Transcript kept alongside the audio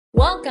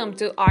Welcome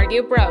to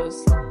Argue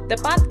Bros, the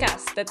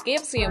podcast that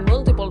gives you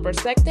multiple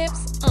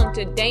perspectives on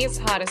today's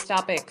hottest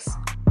topics.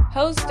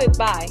 Hosted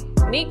by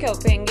Nico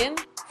Penguin,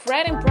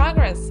 Fred in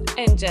Progress,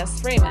 and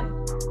Jess Freeman.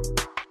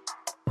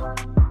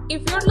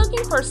 If you're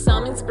looking for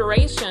some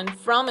inspiration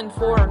from and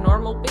for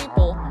normal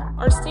people,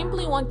 or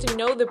simply want to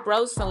know the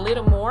bros a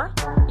little more,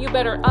 you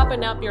better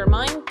open up your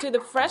mind to the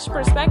fresh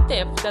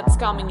perspective that's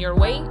coming your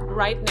way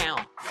right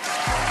now.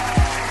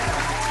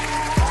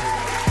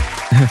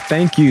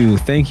 Thank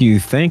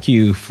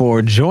you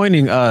for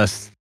joining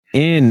us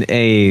in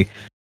a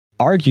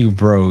Argue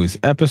Bros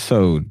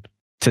episode.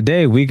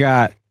 Today we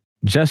got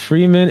Jess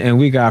Freeman and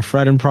we got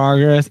Fred in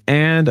Progress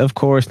and of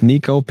course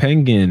Nico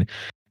Penguin.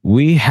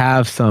 We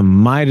have some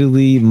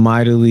mightily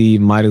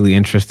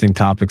interesting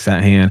topics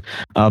at hand.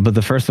 But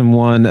the first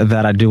one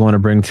that I do want to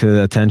bring to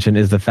the attention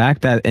is the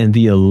fact that in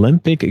the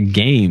Olympic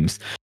Games,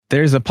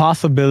 there's a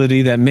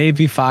possibility that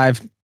maybe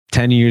 5-10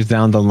 years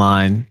down the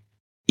line,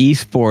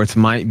 esports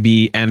might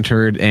be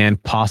entered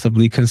and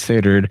possibly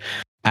considered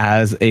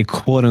as a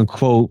quote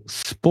unquote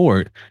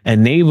sport,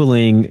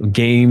 enabling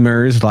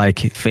gamers like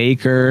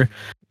Faker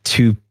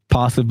to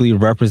possibly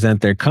represent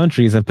their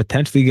countries and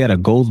potentially get a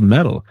gold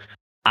medal.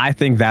 I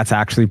think that's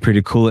actually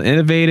pretty cool and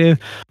innovative,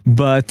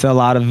 but a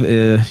lot of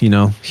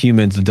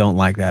humans don't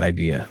like that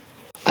idea.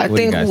 I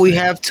think we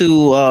have to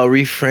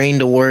reframe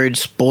the word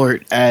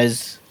sport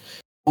as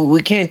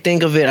we can't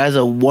think of it as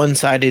a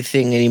one-sided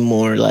thing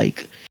anymore,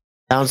 like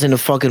bouncing a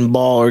fucking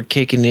ball or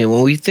kicking it.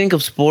 When we think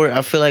of sport,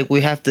 I feel like we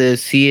have to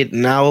see it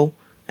now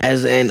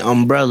as an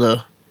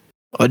umbrella,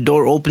 a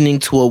door opening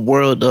to a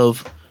world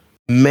of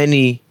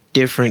many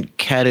different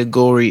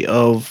category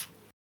of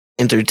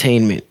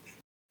entertainment.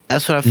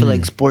 That's what I feel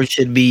like sports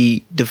should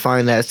be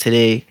defined as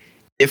today.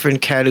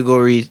 Different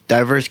categories,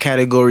 diverse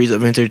categories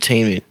of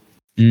entertainment.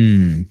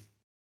 Man,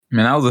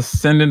 that was a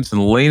sentence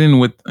laden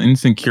with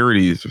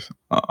insecurities,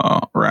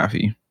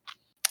 Rafi.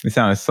 It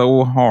sounded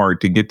so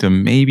hard to get to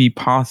maybe,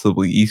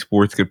 possibly,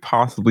 esports could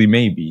possibly,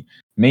 maybe,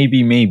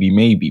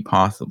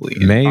 possibly.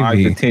 In 5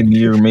 to 10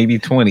 years, maybe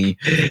 20,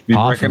 be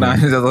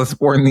recognized as a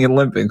sport in the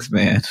Olympics,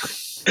 man.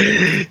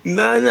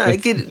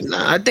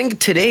 I think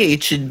today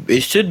it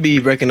should be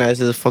recognized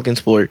as a fucking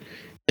sport.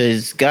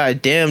 Because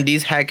goddamn,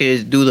 these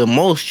hackers do the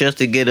most just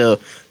to get a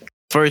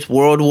first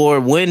World War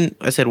win.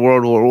 I said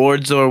World War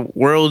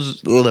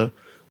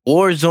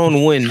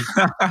Warzone win.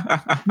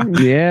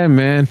 Yeah,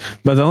 man.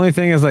 But the only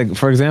thing is, like,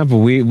 for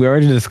example, we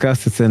already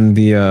discussed this in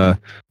the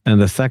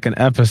second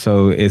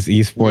episode. Is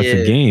esports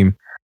a game?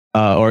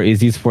 Or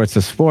is esports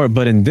a sport?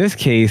 But in this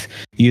case,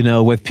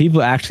 with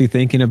people actually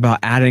thinking about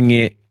adding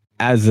it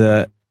as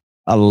a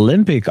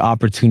Olympic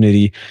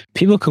opportunity,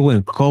 people could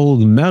win gold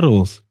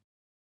medals.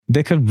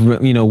 They could,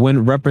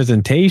 win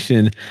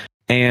representation.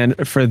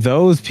 And for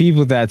those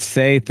people that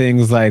say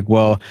things like,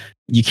 well,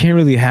 you can't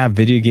really have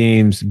video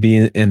games be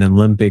an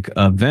Olympic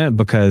event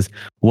because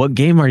what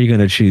game are you going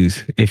to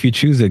choose? If you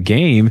choose a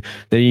game,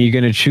 then you're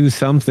going to choose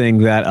something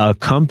that a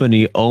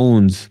company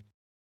owns.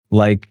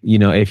 Like,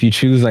 if you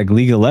choose like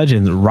League of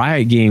Legends,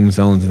 Riot Games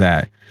owns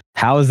that.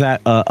 How is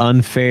that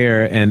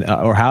unfair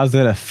or how is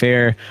that a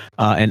fair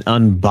and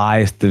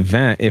unbiased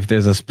event if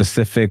there's a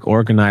specific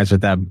organizer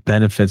that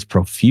benefits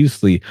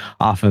profusely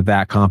off of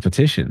that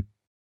competition?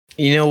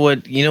 You know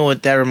what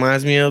that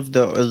reminds me of?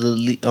 The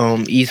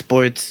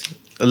esports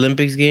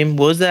Olympics game.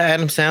 What was that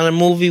Adam Sandler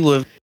movie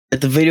with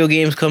the video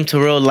games come to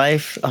real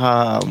life?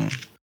 Where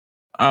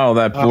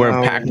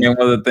Pac-Man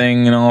was a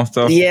thing and all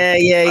stuff. Yeah.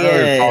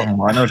 I know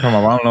what you're talking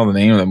about. I don't know the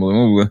name of that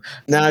movie.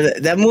 Nah,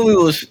 that movie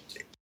was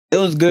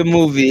a good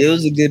movie. It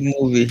was a good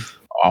movie.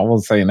 I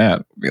wasn't saying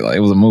that. It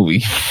was a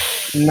movie.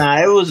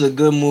 Nah, it was a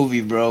good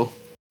movie, bro.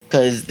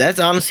 Because that's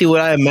honestly what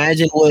I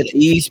imagine with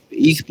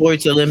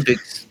esports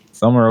Olympics.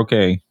 Some are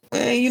okay.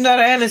 Man, you not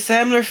an Adam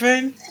Sandler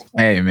fan?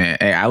 Hey, man.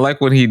 Hey, I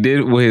like what he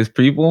did with his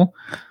people,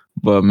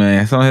 but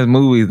man, some of his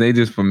movies, they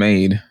just were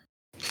made.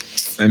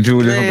 And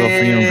people just don't go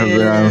see him because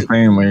they're Adam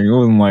Sandler. It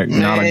wasn't like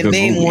not a good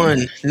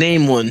movie.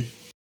 Name one.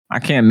 I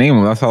can't name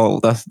them. That's all.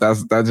 That's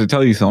to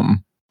tell you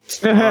something.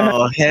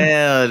 Oh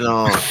hell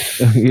no!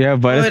 Yeah,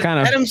 but it's kind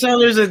of Adam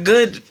Sandler's a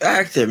good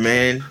actor,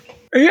 man.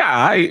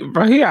 I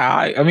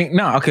mean,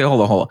 no, okay,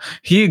 hold on.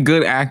 He a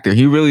good actor.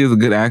 He really is a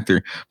good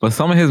actor. But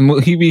some of his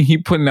he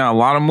putting out a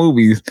lot of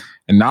movies,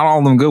 and not all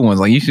of them good ones.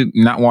 Like, you should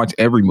not watch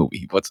every movie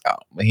he puts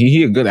out. But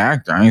he a good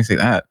actor. I didn't say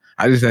that.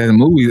 I just said every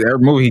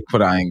movie he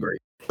put out ain't great.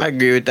 I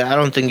agree with that. I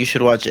don't think you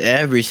should watch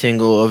every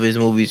single of his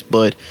movies,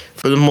 but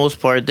for the most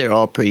part, they're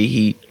all pretty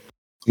heat.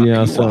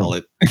 Yeah,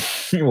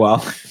 Wow.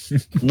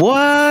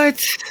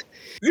 What?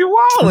 You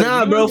wildin'.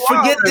 Nah, bro,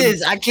 forget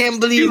this. I can't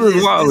believe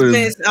this.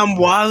 I'm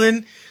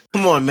wildin'.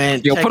 Come on,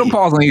 man. Yo, put a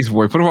pause on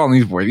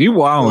esports. You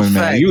wildin',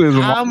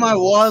 man. How am I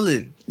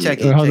wildin'? Check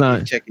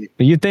it.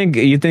 You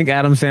think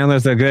Adam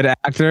Sandler's a good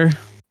actor?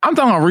 I'm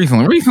talking about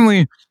recently.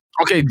 Recently,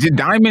 okay,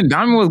 Diamond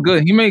was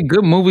good. He made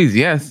good movies,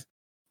 yes.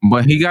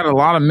 But he got a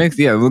lot of mixed.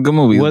 Yeah, it was a good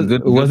movie. Was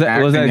that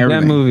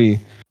movie?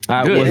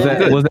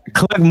 Was that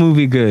Click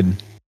movie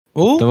good?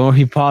 Who? The one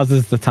he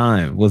pauses the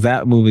time. Was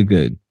that movie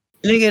good?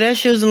 Nigga, that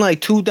shit was in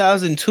like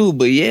 2002,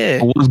 but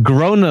yeah, Was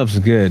Grown Ups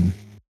good?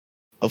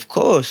 of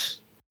course.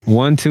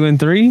 1, 2, and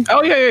 3.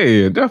 Oh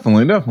yeah,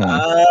 definitely.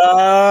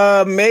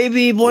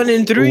 Maybe 1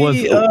 and 3. Was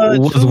 2,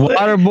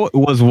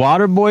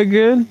 Waterboy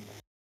good?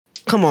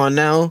 Come on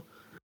now.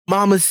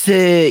 Mama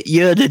said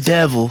you're the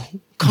devil.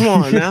 Come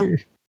on now.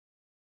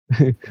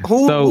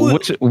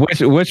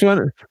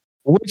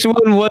 Which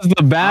one was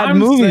the bad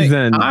movies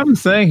then? I'm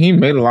saying he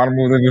made a lot of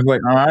movies that just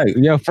like, all right.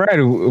 Yo, Fred,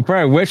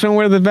 which one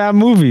were the bad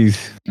movies?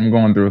 I'm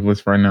going through his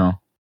list right now.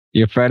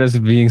 Your Fred is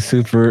being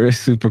super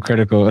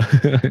critical.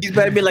 He's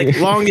better be like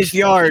Longest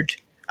Yard.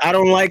 I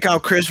don't like how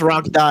Chris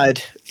Rock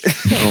died.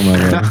 Oh my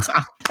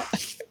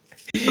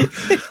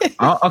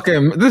god. Okay,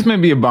 this may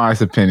be a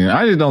biased opinion.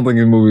 I just don't think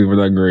his movies were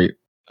that great.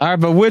 All right,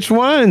 but which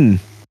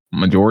one?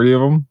 Majority of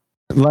them.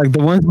 Like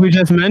the ones we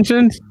just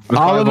mentioned?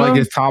 All of them? Like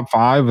his top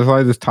 5,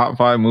 besides his top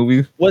 5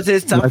 movies? What's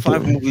his top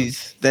 5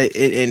 movies that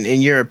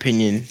in your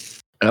opinion?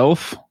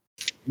 Elf.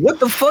 What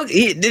the fuck?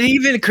 Did he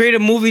even create a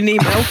movie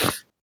named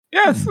Elf?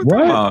 Yes.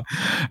 What?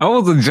 That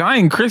was a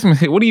giant Christmas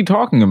hit. What are you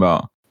talking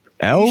about?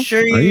 Elf?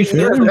 Are you sure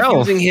you're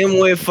confusing him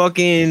with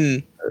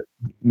fucking...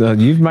 No,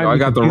 I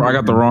got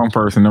the wrong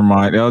person. Never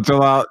mind. Yo,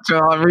 chill out.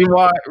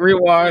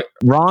 Rewind.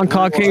 Wrong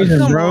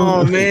Caucasian, bro.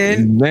 Oh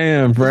man,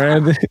 damn,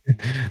 Fred.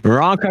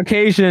 Wrong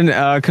Caucasian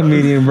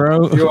comedian,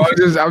 bro. Yo,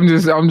 I'm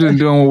just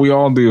doing what we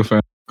all do,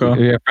 fam.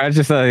 Okay? Yeah, Fred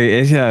just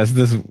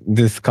it's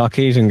this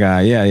Caucasian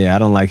guy. Yeah. I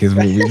don't like his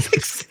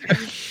movies.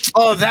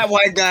 Oh, that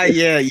white guy.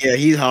 Yeah,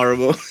 he's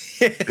horrible.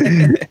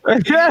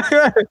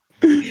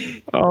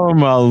 Oh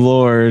my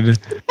lord.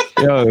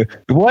 Yo,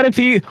 what if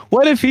he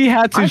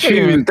had to I can't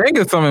even think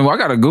of something. I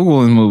gotta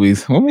Google his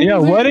movies.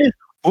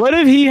 What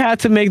if he had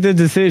to make the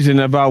decision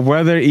about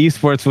whether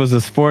esports was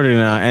a sport or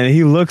not, and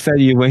he looks at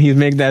you when he's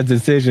making that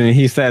decision and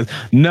he says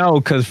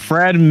no because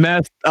Fred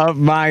messed up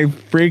my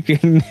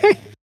freaking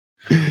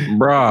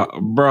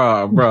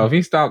Bruh, if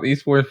he stopped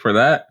esports for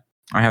that,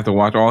 I have to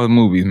watch all his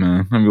movies,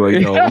 man. I'll be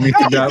like, yo, let me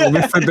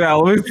sit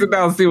down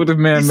and see what this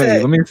man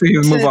made. Let me see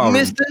his movie.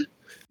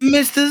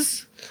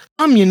 Misters,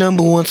 I'm your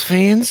number one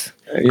fans.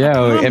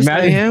 Yeah,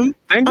 imagine.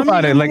 Think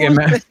about it. Like,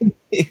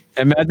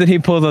 imagine he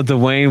pulls a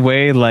Dwayne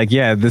Wade. Like,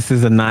 yeah, this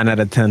is a 9 out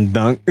of 10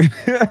 dunk.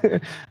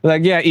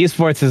 Like, yeah,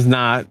 esports is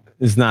not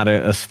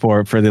a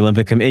sport for the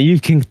Olympic Committee.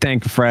 You can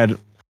thank Fred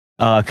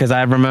because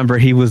I remember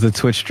he was a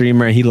Twitch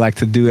streamer and he liked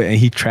to do it, and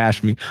he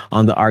trashed me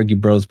on the Argue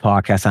Bros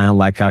podcast. I don't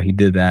like how he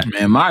did that.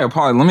 Man, my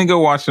apologies. Let me go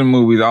watch some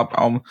movies.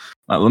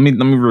 Let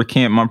me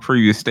recant my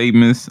previous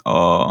statements.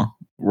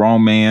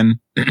 Wrong man.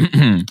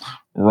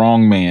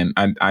 Wrong man.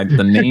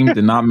 The name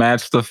did not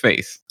match the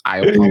face. I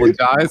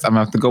apologize. I'm gonna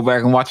have to go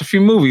back and watch a few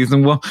movies,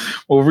 and we'll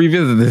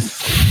revisit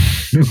this.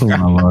 Oh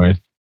my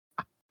lord!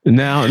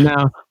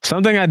 Now,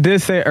 something I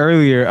did say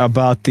earlier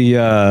about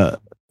the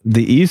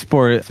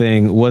esport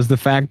thing was the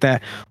fact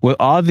that with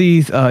all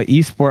these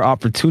esport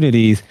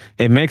opportunities,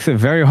 it makes it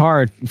very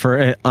hard for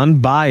an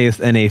unbiased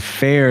and a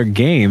fair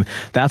game.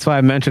 That's why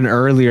I mentioned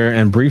earlier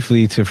and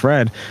briefly to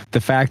Fred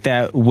the fact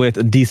that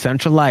with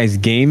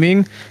decentralized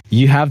gaming,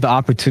 you have the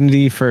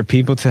opportunity for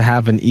people to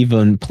have an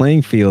even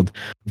playing field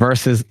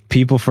versus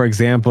people, for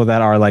example,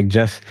 that are like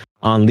just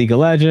on League of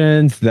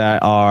Legends,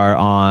 that are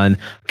on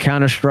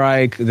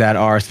Counter-Strike, that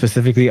are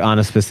specifically on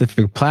a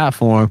specific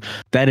platform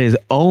that is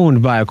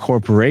owned by a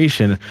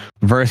corporation,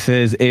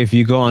 versus if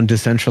you go on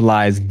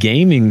decentralized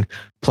gaming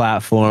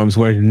platforms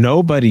where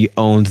nobody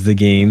owns the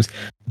games,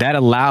 that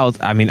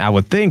allows, I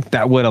would think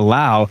that would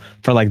allow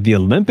for like the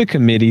Olympic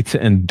Committee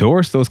to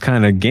endorse those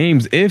kind of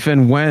games if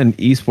and when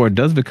esport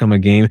does become a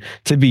game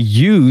to be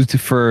used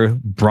for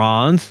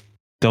bronze,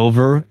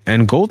 silver,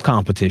 and gold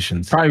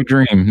competitions. Pipe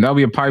dream. That'll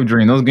be a pipe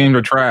dream. Those games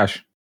are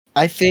trash.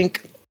 I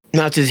think,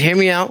 now just hear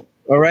me out,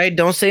 all right?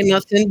 Don't say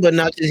nothing, but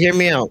now just hear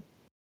me out.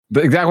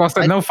 But exactly what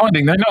I said. No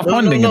funding. There's no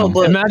funding.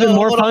 But imagine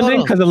more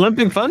funding because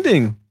Olympic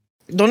funding.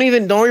 Don't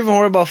even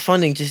worry about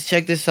funding. Just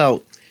check this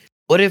out.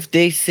 What if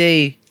they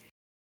say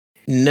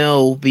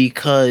no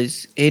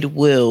because it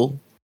will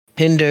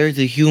hinder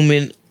the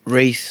human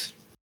race?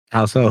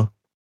 How so?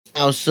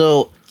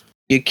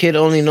 Your kid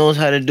only knows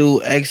how to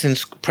do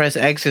press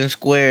X and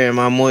square, and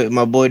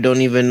my boy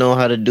don't even know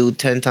how to do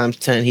 10 times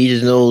 10. He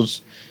just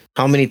knows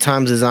how many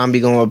times a zombie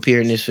gonna appear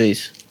in his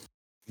face.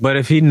 But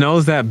if he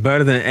knows that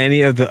better than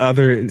any of the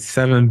other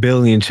 7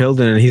 billion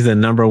children, and he's the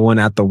number one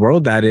at the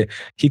world at it,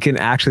 he can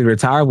actually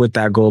retire with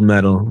that gold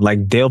medal.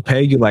 Like, they'll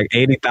pay you like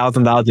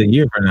 $80,000 a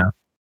year for now.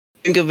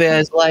 Think of it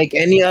as like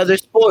any other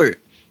sport.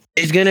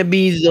 It's gonna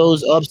be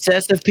those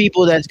obsessive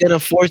people that's gonna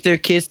force their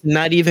kids to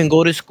not even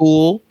go to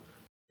school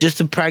just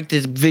to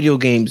practice video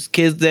games.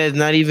 Kids that's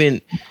not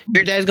even,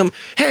 your dad's gonna,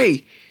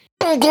 hey,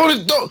 don't go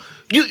to,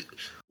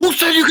 who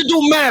said you can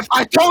do math?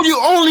 I told you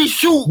only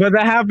shoot. But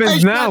that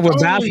happens now with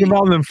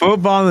basketball and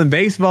football and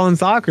baseball and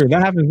soccer.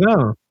 That happens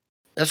now.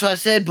 That's what I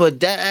said,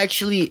 but that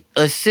actually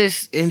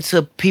assists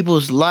into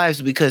people's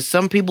lives because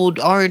some people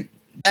aren't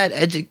that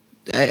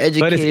educated.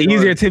 But it's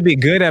easier to be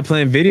good at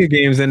playing video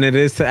games than it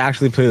is to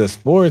actually play the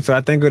sport. So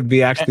I think it would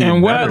be actually.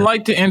 And what better. I'd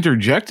like to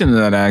interject into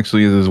that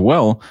actually is as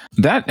well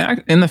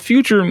that in the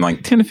future,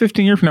 like 10 to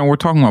 15 years from now, we're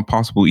talking about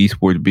possible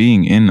esports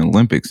being in the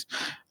Olympics.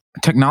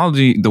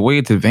 Technology, the way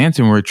it's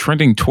advancing, we're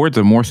trending towards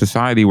a more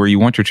society where you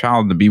want your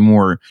child to be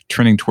more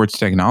trending towards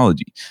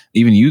technology,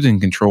 even using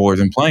controllers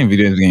and playing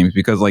video games,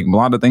 because like a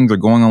lot of things are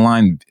going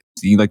online.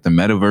 See like the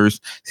metaverse,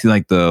 see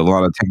like a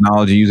lot of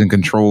technology using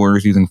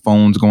controllers, using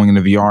phones, going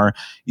into VR.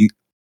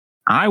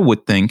 I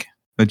would think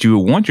that you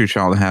would want your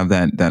child to have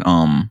that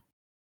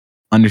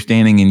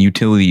understanding and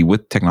utility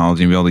with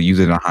technology and be able to use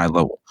it at a high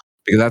level.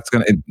 Because that's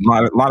gonna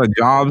a lot of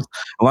jobs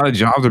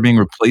are being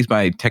replaced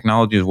by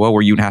technology as well,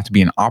 where you'd have to be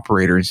an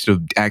operator instead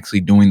of actually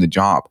doing the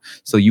job.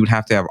 So you'd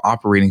have to have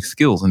operating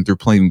skills, and through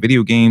playing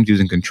video games,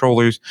 using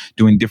controllers,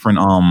 doing different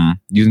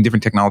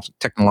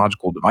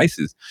technological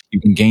devices, you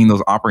can gain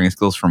those operating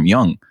skills from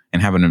young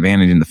and have an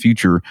advantage in the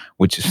future,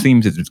 which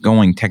seems as it's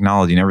going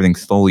technology and everything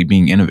slowly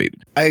being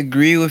innovated. I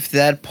agree with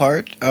that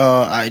part.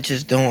 I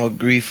just don't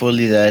agree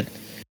fully that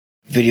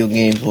video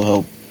games will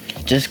help.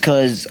 Just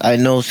because I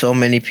know so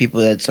many people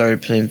that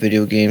started playing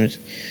video games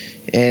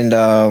and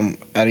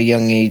at a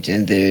young age,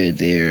 and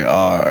there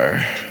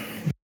are,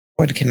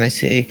 what can I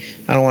say?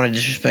 I don't want to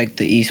disrespect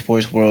the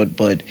esports world,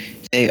 but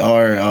they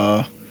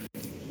are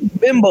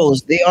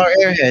bimbos. They are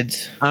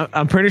airheads.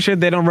 I'm pretty sure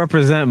they don't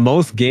represent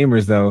most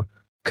gamers though,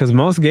 because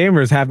most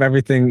gamers have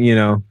everything, you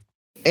know.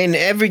 And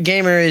every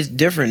gamer is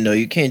different though.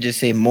 You can't just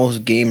say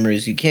most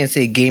gamers. You can't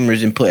say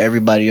gamers and put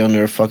everybody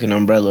under a fucking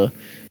umbrella.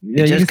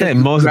 Yeah, you can say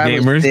most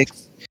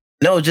gamers.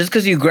 No, just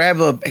because you grab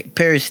a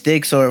pair of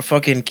sticks or a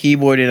fucking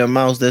keyboard and a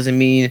mouse doesn't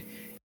mean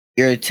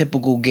you're a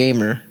typical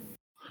gamer.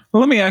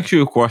 Well, let me ask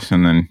you a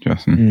question then,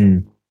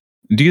 Justin.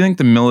 Do you think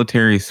the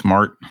military is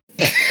smart?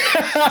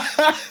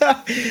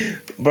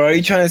 Bro, are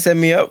you trying to set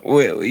me up?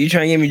 Wait, you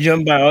trying to get me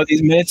jumped by all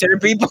these military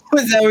people?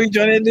 Is that what you're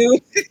trying to do?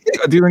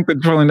 Do you think the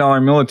 $1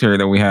 trillion military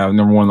that we have,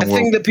 number one in the world?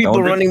 I think the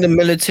people running the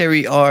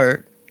military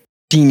are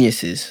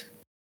geniuses.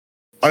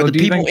 Are the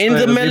people in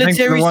the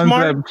military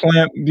smart?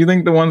 Do you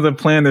think the ones that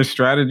plan their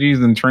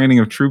strategies and training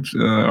of troops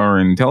are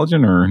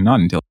intelligent or not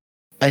intelligent?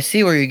 I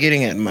see where you're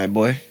getting at, my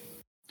boy.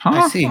 Huh?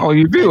 I see. Oh,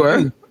 you do,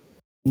 eh?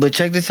 But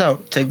check this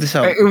out. Check this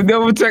out. Hey,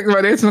 double check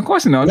about answering the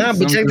question, though. Nah,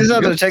 but check this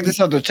out, though. Check this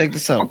out, though. Check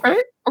this out.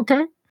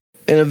 Okay.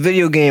 In a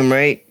video game,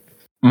 right?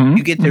 Mm-hmm.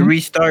 You get to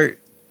restart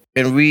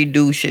and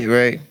redo shit,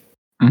 right?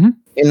 Mm-hmm.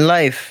 In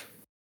life,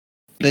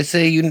 let's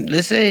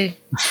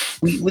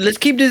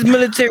keep this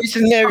military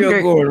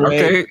scenario going,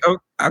 right?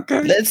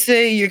 Okay. Let's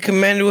say your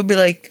commander would be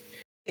like,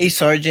 "Hey,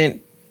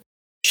 Sergeant,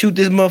 shoot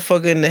this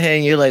motherfucker in the head."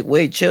 And you're like,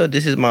 "Wait, chill.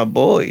 This is my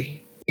boy.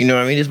 You know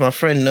what I mean? This is my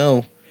friend."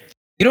 No,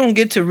 you don't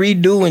get to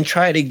redo and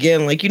try it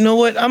again. Like, you know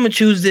what? I'm gonna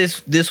choose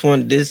this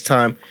one this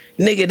time,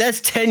 nigga.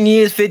 That's 10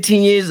 years,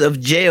 15 years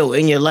of jail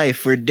in your life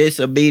for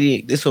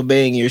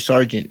disobeying your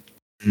sergeant.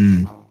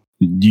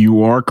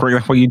 You are correct.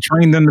 That's why you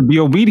train them to be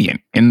obedient,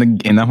 and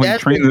that's why you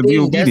train them to be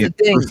obedient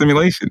for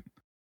simulation.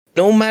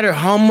 No matter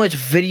how much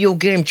video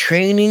game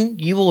training,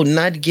 you will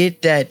not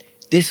get that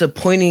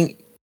disappointing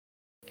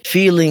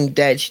feeling,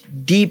 that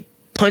deep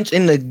punch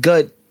in the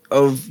gut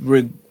of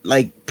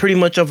pretty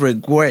much of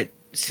regret.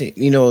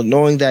 You know,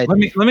 knowing that.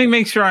 Let me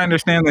make sure I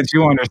understand that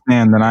you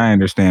understand that I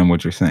understand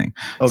what you're saying.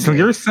 Okay. So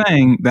you're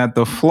saying that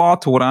the flaw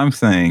to what I'm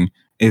saying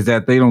is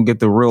that they don't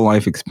get the real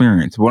life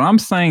experience. What I'm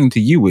saying to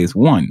you is,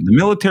 1, the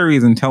military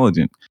is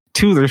intelligent.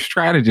 2, their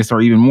strategists are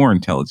even more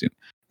intelligent.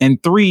 And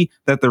 3,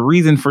 that the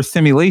reason for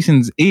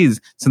simulations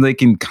is so they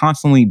can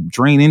constantly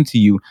drain into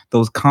you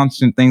those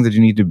constant things that you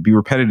need to be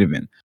repetitive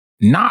in,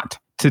 not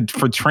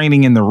for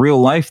training in the real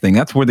life thing.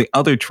 That's where the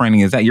other training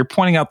is at. You're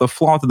pointing out the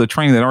flaw to the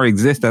training that already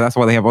exists. That's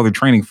why they have other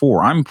training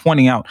for. I'm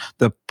pointing out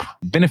the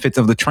benefits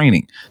of the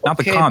training, not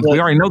the cons. We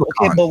already know the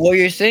cons. But what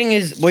you're saying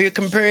is, what you're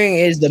comparing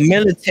is the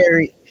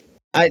military.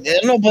 I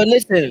don't know, but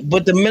listen,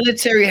 but the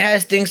military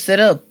has things set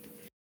up.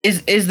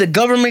 Is the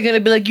government going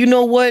to be like, you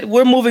know what?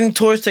 We're moving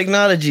towards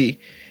technology.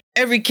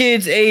 Every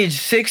kid's age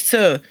 6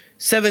 to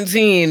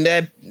 17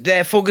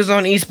 that focus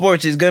on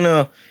esports is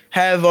gonna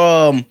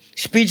have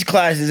speech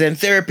classes and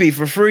therapy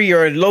for free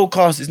or at low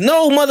costs.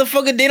 No,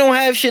 motherfucker, they don't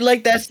have shit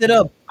like that set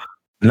up.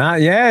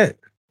 Not yet.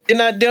 They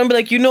don't be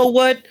like, you know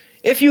what?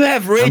 If you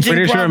have raging I'm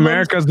pretty sure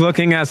America's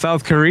looking at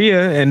South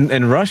Korea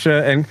and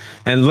Russia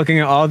and looking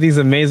at all these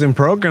amazing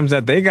programs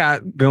that they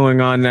got going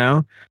on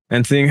now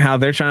and seeing how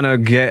they're trying to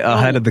get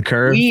ahead of the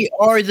curve. We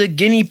are the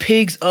guinea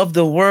pigs of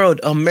the world.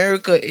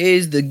 America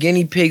is the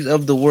guinea pigs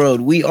of the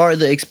world. We are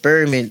the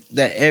experiment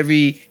that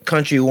every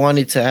country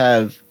wanted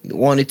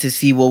to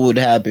see what would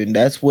happen.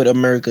 That's what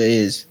America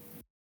is.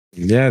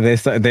 Yeah,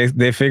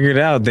 they figured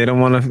out they don't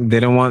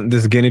want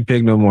this guinea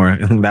pig no more.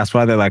 That's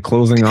why they're like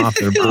closing off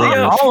their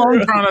program. All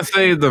I'm trying to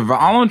say is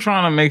all I'm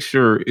trying to make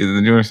sure is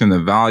that you understand the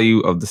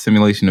value of the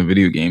simulation of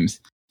video games.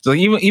 So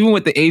even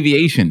with the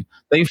aviation,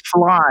 they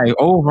fly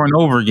over and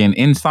over again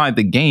inside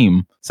the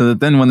game, so that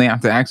then when they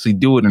have to actually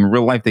do it in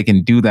real life, they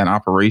can do that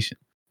operation.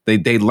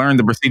 They learn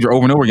the procedure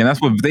over and over again.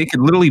 That's what they could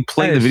literally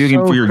play That the is video game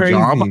so for your crazy.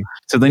 job.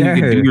 So then you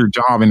can do your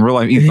job in real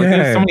life. Like,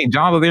 there's so many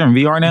jobs out there in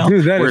VR now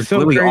Dude, that where is it's so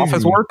literally crazy.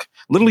 office work.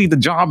 Literally, the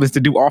job is to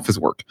do office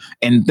work.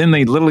 And then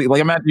they literally, like,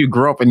 imagine you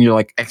grow up and you're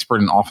like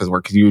expert in office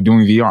work because you were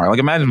doing VR. Like,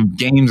 imagine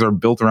games are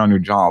built around your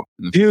job.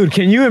 Dude,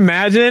 can you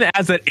imagine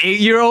as an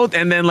 8-year-old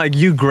and then like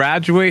you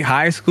graduate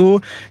high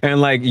school and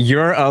like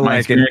you're a My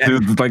like an,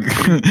 experience is like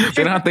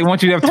they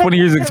want you to have 20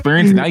 years of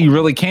experience. Now you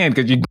really can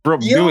because you grew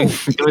up doing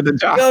the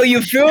job. Yo,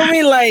 you feel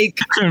me? Like,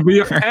 and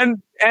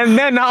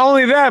then not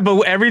only that,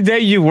 but every day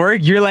you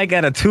work, you're like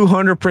at a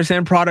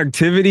 200%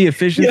 productivity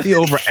efficiency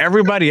over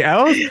everybody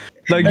else.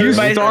 Like you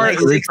Everybody's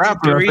start, like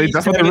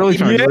that's what they're really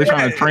trying to do. They're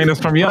trying to train us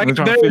from young. Like,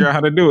 They're trying to figure out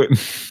how to do it.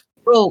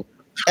 bro,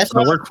 that's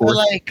what I feel workforce.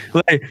 like.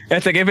 like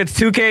it's like if it's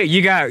 2K,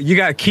 you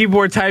got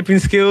keyboard typing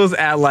skills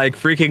at like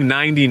freaking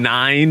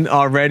 99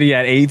 already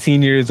at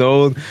 18 years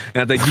old.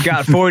 And like you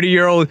got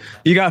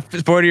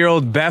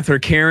 40-year-old Beth or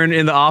Karen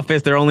in the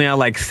office. They're only at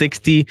like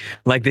 60.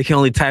 Like they can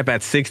only type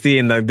at 60,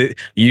 and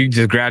you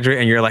just graduate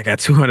and you're like at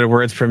 200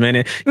 words per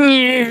minute.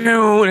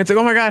 And it's like,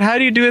 oh my god, how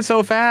do you do it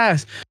so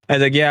fast? I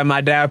was like, yeah,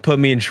 my dad put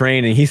me in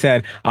training. He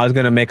said I was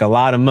gonna make a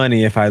lot of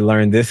money if I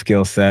learned this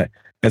skill set.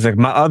 It's like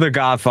my other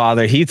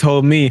godfather, he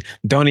told me,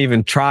 don't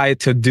even try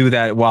to do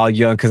that while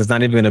young because it's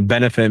not even going to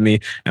benefit me.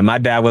 And my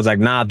dad was like,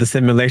 nah, the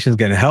simulation is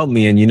going to help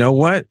me. And you know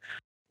what?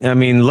 I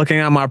mean, looking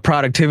at my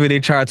productivity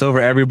charts over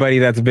everybody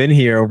that's been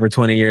here over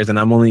 20 years and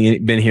I'm only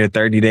been here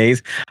 30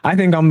 days, I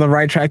think I'm the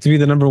right track to be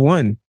the number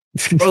one.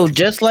 Bro,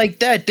 just like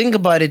that. Think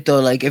about it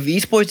though. Like if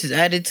esports is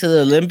added to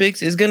the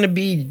Olympics, it's gonna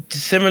be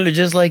similar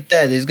just like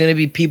that. There's gonna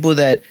be people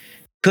that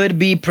could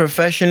be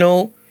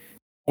professional,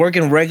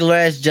 working regular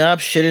ass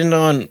jobs, shitting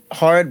on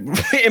hard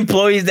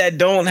employees that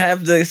don't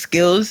have the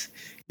skills.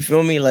 You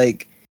feel me?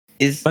 Like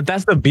But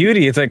that's the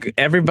beauty. It's like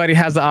everybody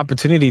has the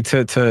opportunity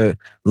to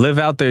live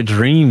out their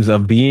dreams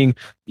of being,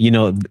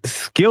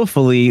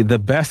 skillfully the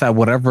best at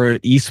whatever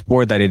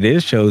esport that it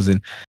is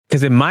chosen.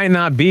 Because it might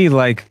not be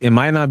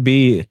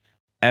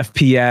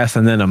FPS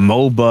and then a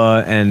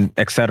MOBA and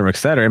et cetera, et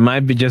cetera. It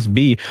might be just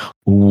be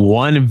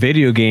one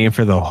video game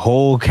for the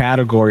whole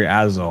category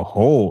as a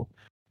whole.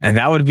 And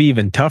that would be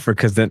even tougher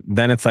because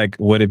then it's like,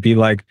 would it be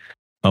like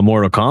a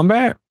Mortal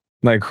Kombat?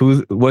 Like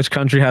which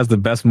country has the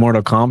best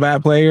Mortal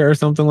Kombat player or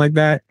something like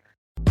that?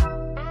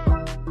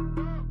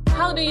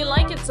 How do you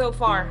like it so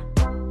far?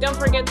 Don't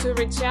forget to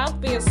reach out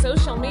via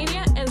social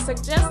media and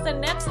suggest the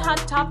next hot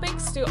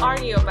topics to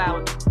argue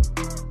about.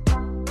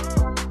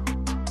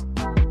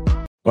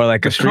 Or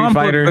like a Street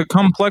Fighter. The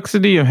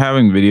complexity of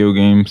having video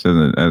games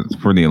as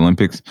for the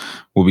Olympics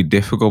will be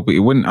difficult, but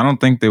I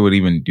don't think they would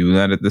even do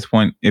that at this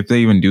point. If they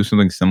even do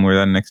something similar to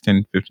that in the next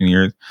 10, 15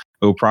 years,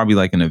 it will probably be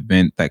like an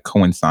event that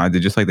coincides.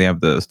 Just like they have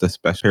the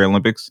Special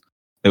Olympics,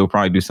 they will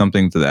probably do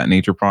something to that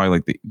nature,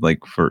 probably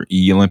like for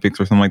Olympics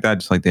or something like that.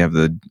 Just like they have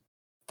the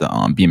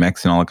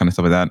BMX and all that kind of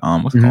stuff like that.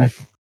 What's it called?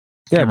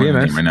 Yeah,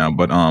 BMX right now,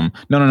 but no.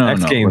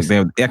 X Games. Like they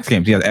have X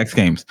Games. Yeah, the X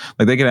Games.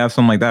 Like they could have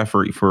something like that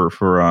for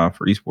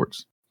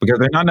esports. Because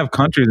there's not enough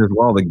countries as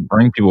well to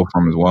bring people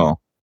from as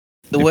well.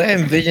 the way I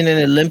envision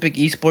an Olympic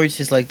esports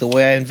is like the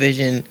way I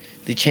envision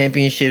the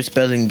championship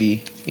spelling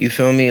bee. You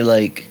feel me?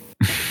 Like,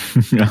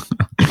 Yeah.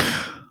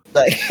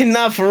 like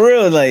not for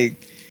real. Like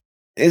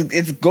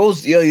it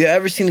goes. Yo, you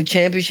ever seen the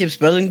championship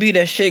spelling bee?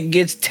 That shit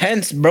gets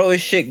tense, bro.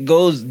 This shit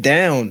goes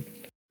down.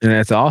 And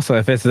it's also,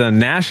 if it's a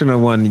national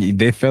one,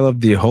 they fill up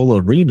the whole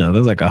arena.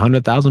 There's like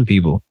 100,000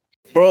 people.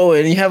 Bro,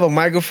 and you have a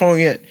microphone,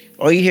 yet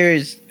all you hear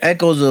is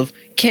echoes of,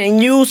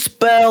 can you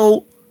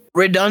spell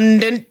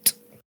redundant?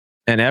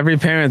 And every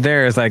parent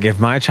there is like, if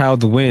my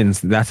child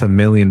wins, that's $1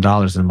 million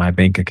in my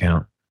bank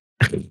account.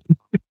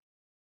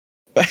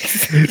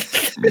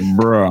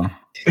 Bruh.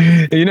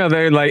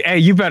 They're like, hey,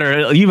 you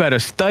better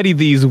study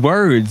these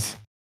words,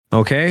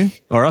 okay?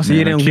 Or else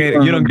you don't get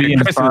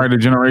inspired a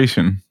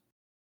generation.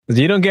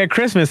 You don't get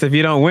Christmas if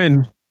you don't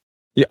win.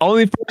 You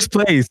only first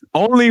place.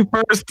 Only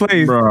first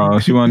place. Bro,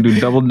 she want to do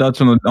double dutch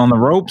on the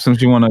ropes, and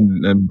she want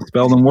to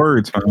spell them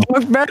words.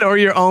 Book bed or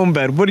your own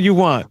bed? What do you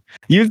want?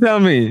 You tell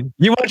me.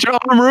 You want your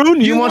own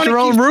room? You want your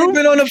own room?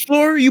 Sleeping on the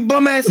floor, you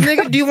bum ass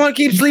nigga. Do you want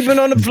to keep sleeping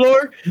on the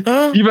floor?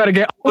 Huh? You better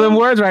get all them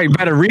words right. You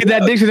better read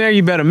that dictionary.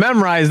 You better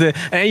memorize it,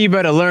 and you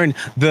better learn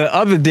the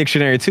other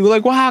dictionary too.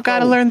 Like, well, how I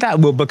gotta learn that?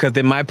 Well, because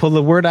they might pull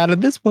a word out of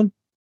this one.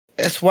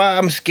 That's why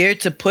I'm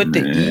scared to put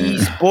the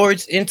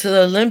esports into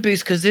the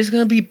Olympics, because there's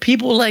gonna be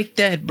people like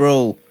that,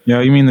 bro. Yeah,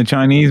 you mean the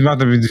Chinese about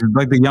to be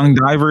like the young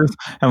divers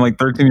and like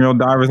 13-year-old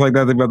divers like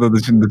that? They about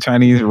the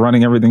Chinese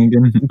running everything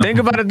again. Think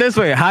about it this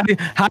way: How do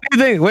you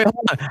think? Wait,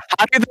 hold on.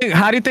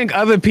 How do you think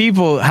other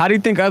people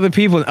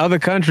in other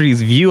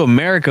countries view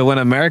America when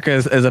America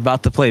is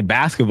about to play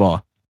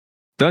basketball?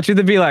 Don't you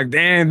be like,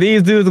 damn,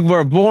 these dudes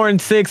were born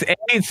 6'8",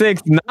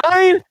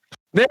 6'9"?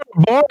 They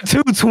were born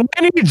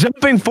 220,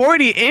 jumping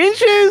 40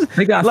 inches.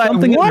 They got like,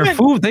 something what? in their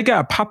food. They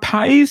got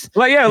Popeyes.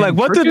 Like, yeah, like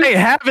what do they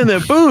have in their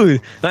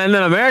food? And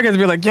then Americans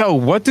be like, yo,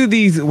 what do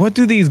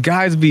these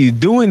guys be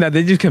doing that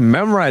they just can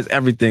memorize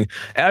everything?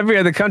 Every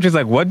other country's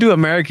like, what do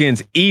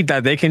Americans eat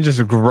that they can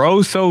just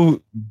grow so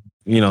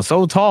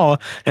so tall,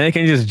 and they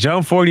can just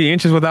jump 40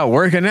 inches without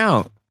working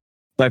out.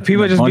 Like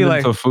people just be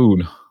like,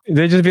 food.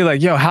 They just be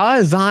like, yo, how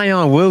is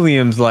Zion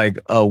Williams like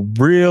a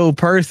real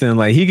person?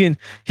 Like he can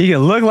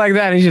look like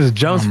that and he just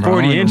jumps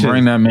 40 inches.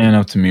 Bring that man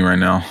up to me right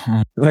now.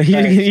 Like he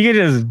can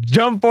just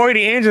jump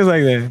 40 inches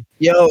like that.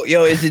 Yo,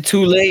 is it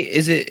too late?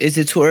 Is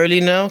it too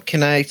early now?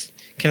 Can I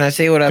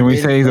say what I've Can been we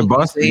say he's a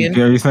bust? Are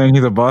you saying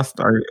he's a bust?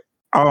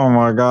 Oh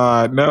my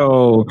God,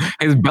 no.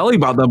 His belly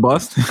about to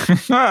bust.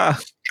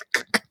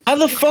 How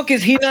the fuck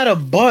is he not a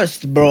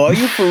bust, bro? Are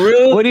you for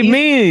real? What do you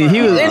mean?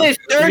 He was in his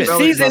third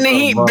season and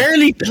he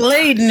barely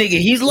played, nigga.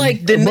 He's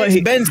like the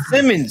next Ben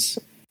Simmons.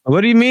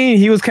 What do you mean?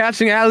 He was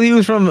catching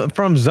alley-oops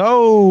from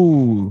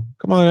Zoe.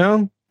 Come on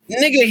now.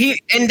 Nigga, he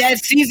in that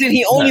season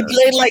he only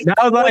played like that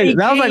was like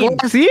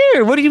last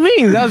year. What do you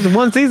mean? That was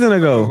 1 season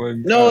ago.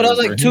 No, that was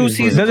like 2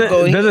 seasons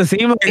ago. Does it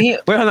seem like wait,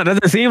 hold on, does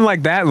it seem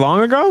like that long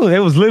ago? It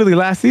was literally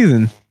last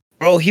season.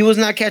 Bro, he was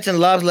not catching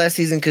lobs last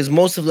season because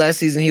most of last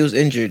season he was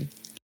injured.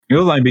 It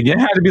was like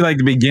had to be like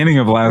the beginning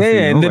of last season.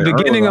 Yeah, in the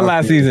beginning of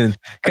last season.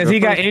 Because he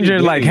got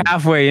injured like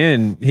halfway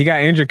in. He got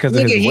injured because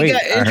of his weight. He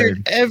got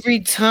injured every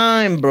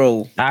time,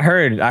 bro. I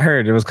heard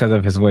it was because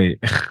of his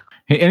weight.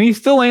 And he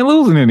still ain't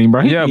losing any,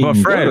 bro. Yeah, but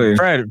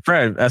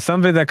Fred, as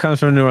somebody that comes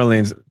from New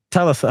Orleans,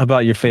 tell us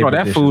about your favorite Bro,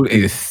 that dishes. food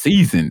is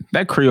seasoned.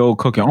 That Creole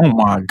cooking, oh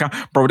my God.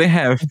 Bro, they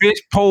have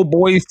fish po'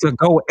 boys to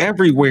go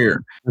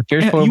everywhere.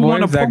 Fish po' you boys,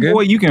 want a po'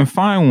 boy, you can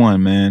find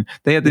one, man.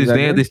 They had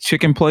this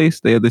chicken place.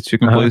 They had this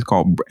chicken place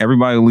called,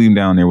 everybody leave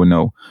down there would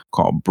know,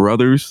 called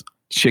Brothers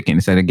Chicken.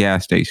 It's at a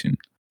gas station.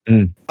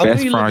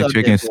 Best fried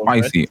chicken,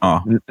 spicy.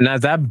 Now,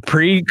 is that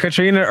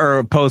pre-Katrina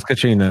or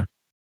post-Katrina?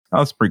 That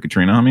was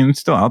pre-Katrina. I mean,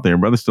 it's still out there.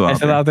 Brother's still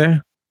out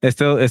there. It's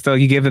still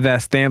you give it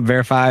that stamp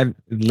verified.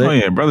 Oh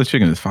yeah, Brother's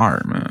Chicken is fire,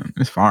 man.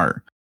 It's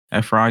fire.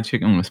 That fried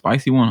chicken, the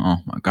spicy one. Oh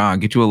my God,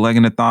 get you a leg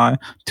and a thigh,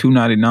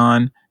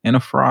 $2.99 and a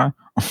fry.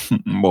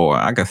 Boy,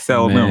 I could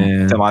sell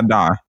them till I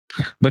die.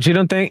 But you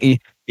don't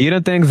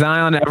think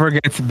Zion ever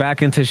gets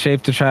back into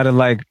shape to try to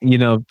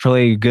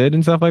play good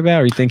and stuff like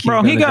that, or you think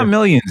he got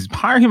millions?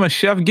 Hire him a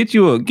chef, get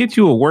you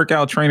a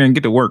workout trainer and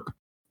get to work.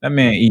 That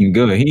man eating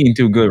good. He eating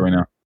too good right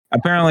now.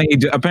 Apparently he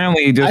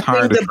just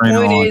hired a trainer.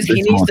 The point is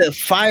he needs to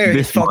fire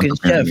his fucking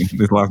chef.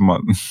 This last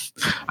month.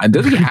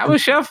 Does he have a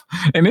chef?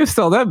 And if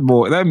so, that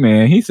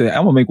man, he said,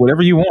 I'm gonna make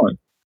whatever you want.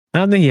 I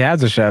don't think he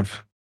has a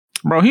chef.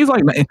 Bro, he's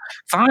like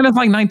Zion is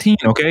like 19,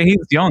 okay? He's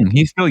young.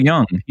 He's still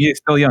young. He is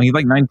still young. He's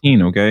like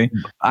 19, okay?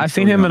 I've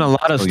seen him in a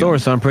lot of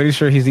stores, so I'm pretty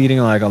sure he's eating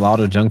like a lot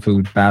of junk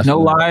food fast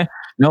food.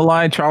 No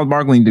lie. Charles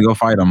Barkley need to go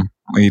fight him.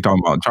 What are you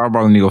talking about? Charles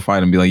Barkley need to go fight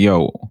him and be like,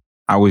 yo,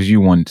 I was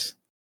you once.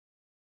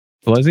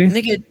 Was he?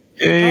 Nigga,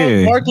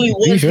 Charles Barkley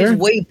was his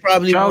weight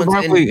probably. Charles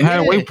Barkley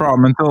had a weight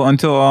problem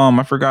until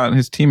I forgot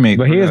his teammate.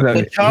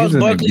 But Charles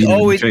Barkley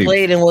always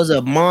played and was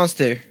a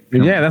monster.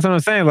 Yeah, that's what I'm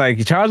saying.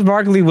 Like Charles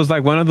Barkley was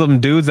like one of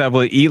them dudes that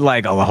would eat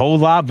like a whole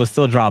lot but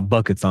still drop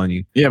buckets on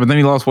you. Yeah, but then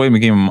he lost weight and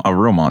became a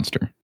real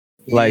monster.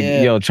 Like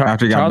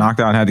after he got knocked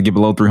out, and had to get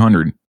below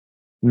 300.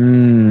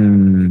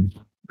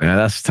 Yeah,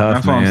 that's tough.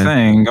 That's what I'm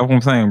saying. That's what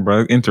I'm saying,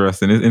 bro.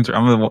 Interesting.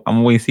 I'm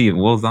gonna wait to see it.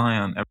 Will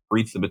Zion ever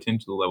reach the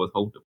potential that was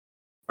hoped for?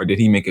 Or did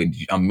he make an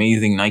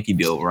amazing Nike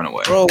deal run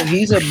away? Bro,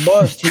 he's a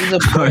bust. He's a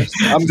bust.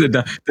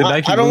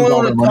 I don't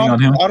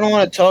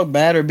want to talk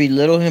bad or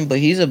belittle him, but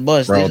he's a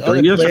bust. Bro,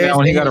 3 years from now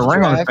when he got a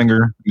ring on his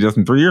finger,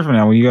 Justin, 3 years from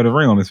now when you got a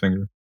ring on his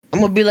finger, I'm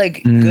going to be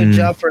like, good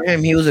job for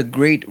him. He was a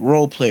great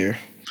role player.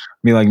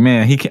 Be like,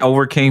 man, he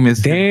overcame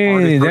his...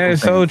 Dang, that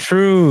is so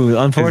true.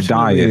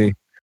 Unfortunately,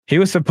 he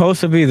was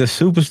supposed to be the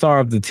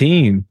superstar of the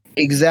team.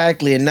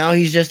 Exactly, and now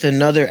he's just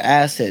another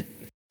asset.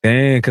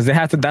 Dang, because they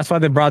have to. That's why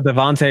they brought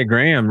Devontae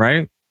Graham,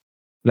 right?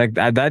 Like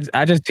I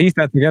just pieced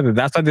that together.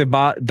 That's why they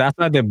brought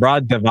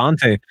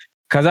Devontae.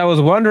 Because I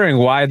was wondering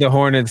why the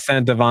Hornets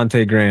sent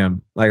Devontae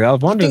Graham. Like I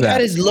was wondering that.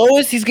 At his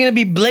lowest, he's gonna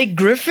be Blake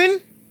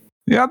Griffin.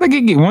 Yeah, I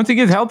think once he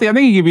gets healthy, I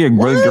think he could be a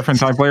Blake Griffin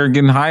type player,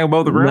 getting high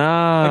above the rim.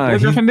 Nah, like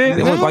Blake Griffin did.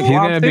 It was like he's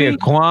gonna be a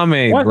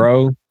Kwame,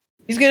 bro.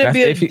 He's gonna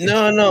be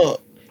no.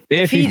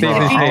 If he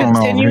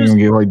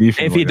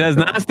does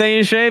not stay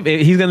in shape,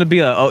 he's gonna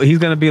be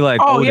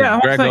like. Oh yeah,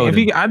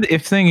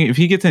 if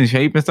he gets in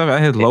shape and stuff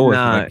at his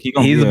lowest, he's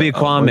gonna be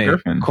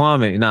Kwame.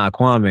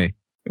 Kwame.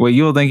 Wait,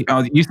 you think?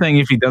 You saying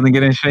if he doesn't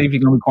get in shape,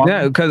 he's gonna be Kwame?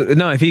 Yeah, because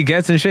if he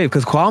gets in shape,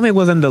 because Kwame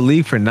was in the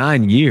league for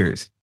 9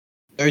 years.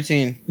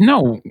 13.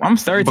 No, I'm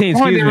 13.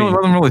 Excuse me.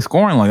 Wasn't really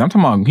scoring like I'm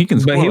talking about. He can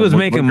score, but he was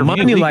making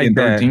money like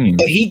that.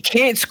 But he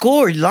can't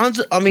score.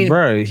 Lonzo, I mean,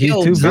 bro, he's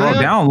too big.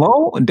 Down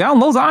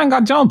low, Zion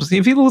got jumps.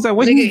 If he loses that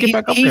weight, he can get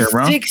back up there,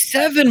 bro. He's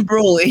 6'7",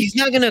 bro. He's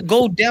not gonna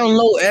go down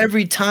low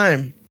every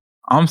time.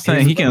 I'm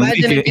saying he can.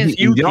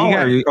 Y'all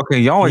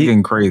are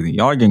getting crazy.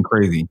 Y'all are getting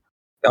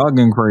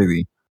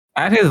crazy.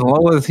 At his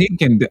lowest,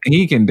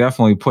 he can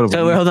definitely put up.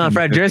 So hold on,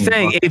 Fred. You're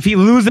saying if he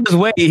loses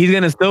weight, he's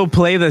gonna still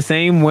play the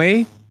same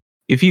way?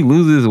 If he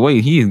loses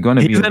weight, he's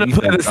gonna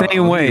play the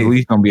same way. At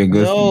least gonna be a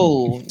good.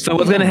 No. So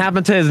what's gonna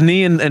happen to his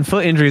knee and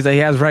foot injuries that he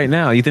has right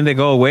now? You think they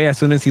go away as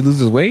soon as he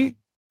loses weight?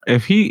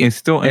 If he is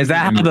still, is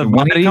that how the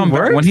body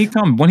works?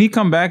 When he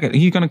come back,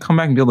 he's gonna come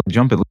back and be able to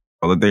jump at least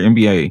They're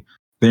NBA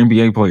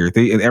players.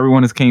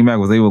 Everyone that's came back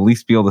was able to at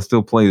least be able to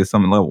still play to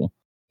some level.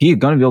 He's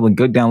gonna be able to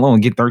go down low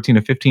and get 13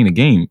 or 15 a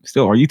game.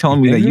 Still, are you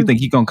telling me that you think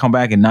he's gonna come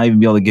back and not even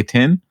be able to get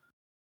 10?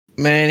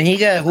 Man, he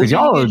got.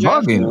 Y'all are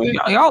bugging.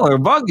 Y'all are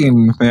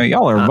bugging, man.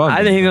 Y'all are bugging.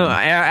 I think he's gonna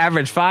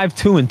average 5,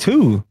 2, and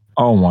 2.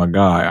 Oh my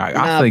god!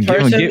 I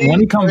say when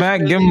he come back,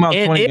 give him about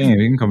 20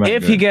 games. He can come back.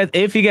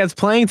 If he gets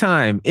playing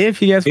time, if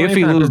he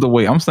loses the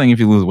weight, I'm saying if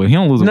he loses weight, he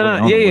don't lose the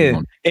weight.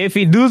 Yeah. If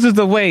he loses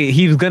the weight,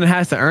 he's gonna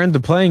have to earn the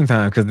playing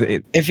time because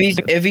if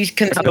he's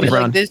continuing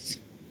like this,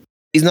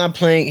 he's not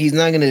playing. He's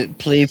not gonna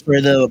play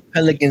for the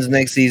Pelicans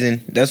next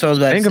season. That's what I was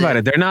about to say. Think about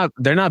it.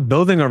 They're not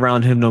building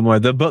around him no more.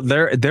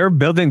 They're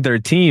building their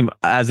team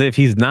as if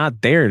he's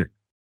not there.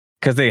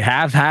 Because they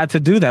have had to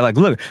do that. Like,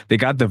 look, they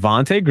got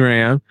Devontae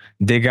Graham,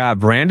 they got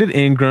Brandon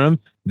Ingram,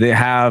 they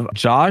have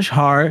Josh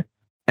Hart,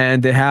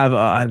 and they have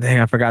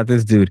I forgot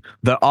this dude.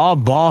 They're all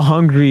ball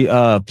hungry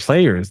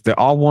players. They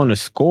all want to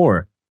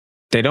score.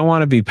 They don't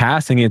want to be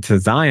passing it to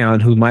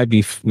Zion, who might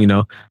be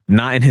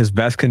not in his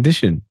best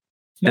condition.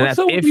 What's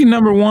up with you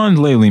number ones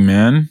lately,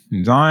 man?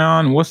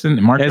 Zion, what's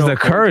in Markel? It's the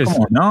curse.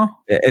 Come on, no?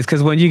 It's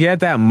because when you get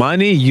that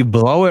money, you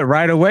blow it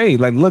right away.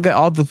 Like, look at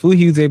all the food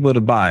he was able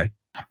to buy.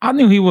 I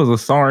knew he was a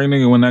sorry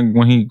nigga when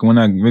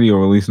that video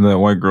released of that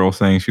white girl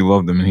saying she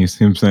loved him and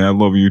him saying I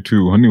love you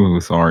too. I knew he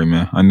was sorry,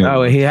 man. I knew.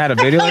 Oh, he had a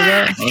video like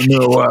that? I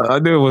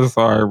knew it was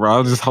sorry, bro. I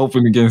was just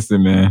hoping against it,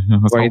 man.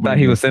 Where you thought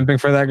he was simping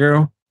for that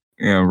girl?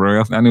 Yeah,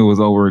 bro. I knew it was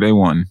over. They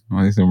won.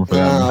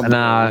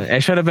 Nah,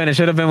 it should have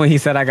been when he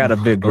said I got a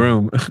big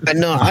room. I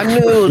knew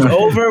it was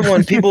over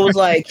when people was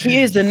like,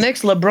 he is the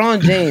next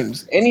LeBron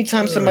James.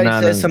 Anytime somebody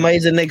says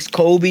somebody's the next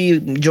Kobe,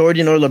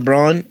 Jordan, or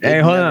LeBron. Hey,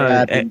 hold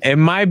on. It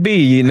might be.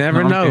 You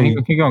never know. I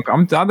think he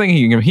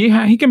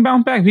can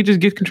bounce back if he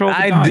just gets control of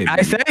the time.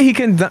 I said he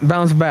can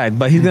bounce back,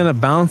 but he's gonna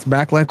bounce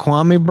back like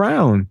Kwame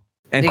Brown.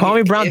 And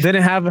Kwame Brown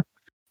didn't have a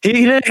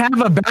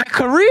bad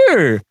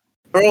career.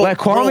 Bro, like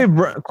Kwame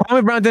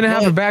Brown didn't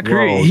have a bad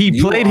career. He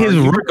played his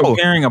role.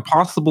 Comparing a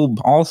possible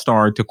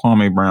all-star to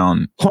Kwame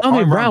Brown.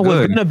 Kwame Brown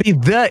was gonna be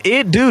the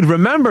it dude.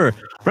 Remember,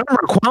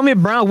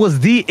 Kwame Brown was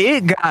the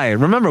it guy.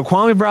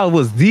 Kwame Brown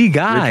was the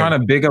guy. You're trying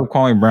to big up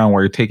Kwame Brown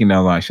while you're taking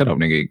down Zion. Shut up,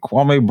 nigga.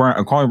 Kwame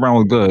Brown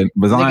was good,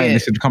 but Zion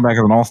should come back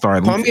as an all-star.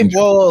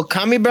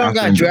 Kwame Brown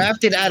got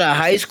drafted out of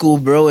high school,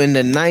 bro, in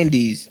the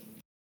 90s.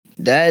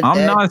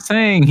 I'm not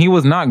saying he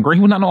was not great.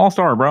 He was not an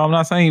all-star, bro. I'm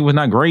not saying he was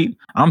not great.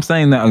 I'm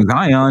saying that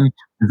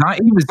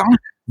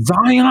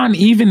Zion,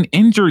 even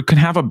injured, could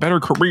have a better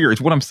career.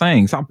 Is what I'm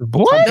saying. Stop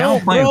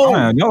downplaying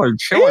Zion. Y'all are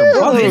chilling.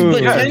 His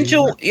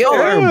potential,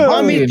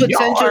 Kwame's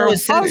potential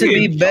was said to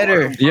be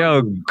better.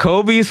 Yo,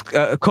 Kobe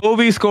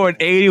scored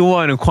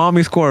 81 and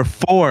Kwame scored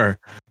 4.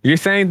 You're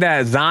saying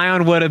that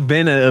Zion would have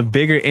been a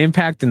bigger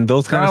impact in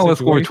those kind of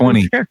situations?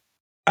 Scored 20.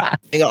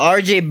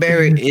 RJ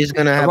Barrett is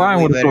gonna have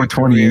Zion would have scored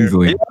 20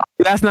 easily.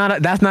 That's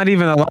not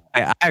even a lie.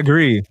 I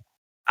agree.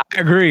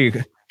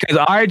 Because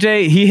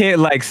RJ, he hit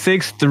like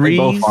 6 threes.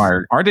 Both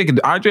fired.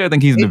 RJ, I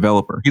think he's a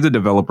developer. He's a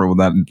developer with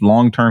that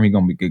long term. He's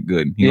gonna be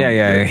good. He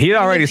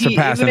already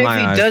surpassed in my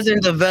eyes. If he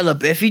doesn't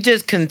develop, if he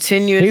just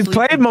continues, he's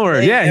played more.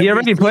 He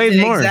already played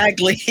more.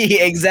 Exactly.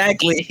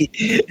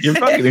 You're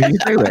fucking. If you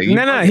say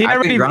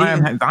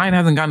that, Zion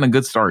hasn't gotten a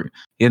good start.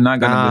 He has not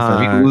gotten a good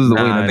start. He can lose the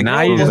weight.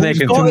 Now you're just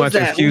making too much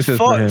excuses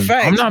for him.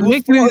 I'm not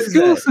making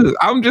excuses.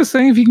 I'm just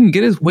saying if he can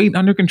get his weight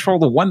under control,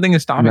 the one thing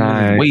is stopping him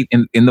is his weight,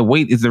 and the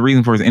weight is the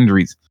reason for his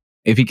injuries.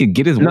 If he could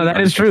get his weight that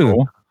is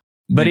true.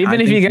 But even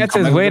if he gets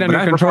his weight under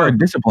control,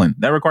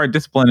 that required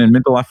discipline and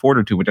mental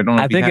fortitude, which I don't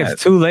know. I think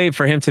it's too late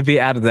for him to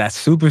be out of that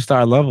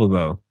superstar level,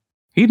 though.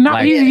 He's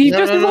not. He's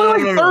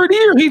only third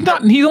year. He's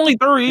not. He's only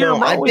third year.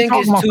 I think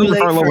it's too late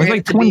for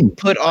him to be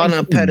put on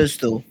a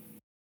pedestal.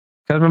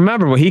 Because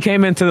remember, when he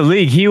came into the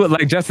league, he was,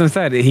 like Justin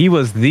said, he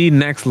was the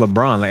next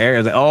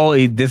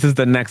LeBron. This is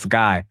the next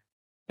guy.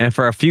 And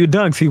for a few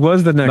dunks, he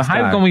was the next guy.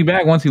 The hype gonna be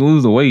back once he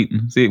loses the weight.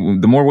 See,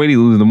 the more weight he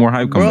loses, the more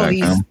hype comes back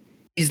now.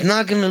 He's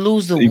not gonna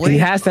lose the weight. He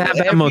has to have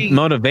that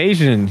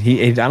motivation.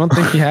 I don't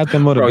think he had the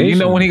motivation. Bro, you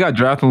know when he got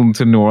drafted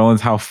to New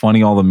Orleans, how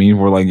funny all the memes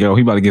were like, yo,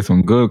 he about to get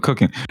some good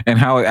cooking. And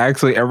how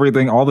actually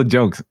everything, all the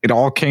jokes, it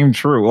all came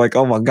true. Like,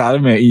 oh my God, that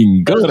man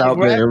eating good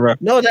out there, bro.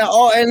 No, that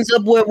all ends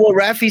up with what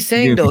Rafi's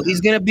saying, though. He's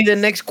gonna be the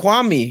next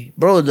Kwame.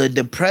 Bro, the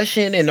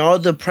depression and all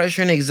the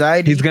pressure and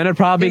anxiety. He's gonna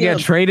probably get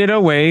traded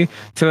away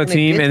to a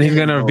team and he's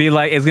gonna be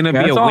like, it's gonna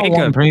be a wake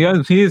up.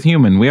 He is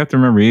human. We have to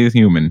remember he is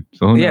human.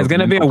 So it's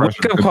gonna be a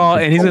wake up call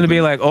and he's gonna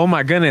be like, oh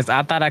my goodness,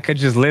 I thought I could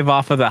just live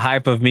off of the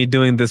hype of me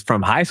doing this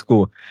from high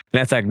school.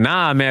 And it's like,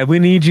 nah, man, we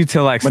need you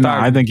to like start.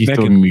 I think he's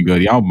still gonna be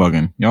good. Y'all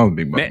bugging. Y'all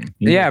be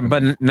bugging.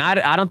 But not.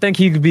 I don't think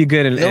he could be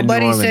good in New Orleans.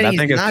 Nobody said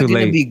he's not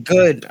gonna be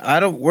good.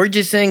 We're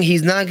just saying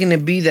he's not gonna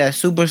be that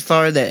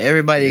superstar that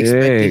everybody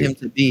expected him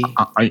to be.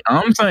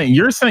 I'm saying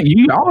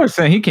y'all are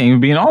saying he can't even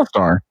be an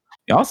all-star.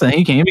 Y'all saying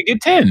he can't even get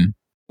 10.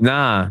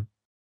 Nah,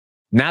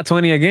 not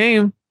 20 a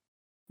game.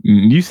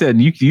 You said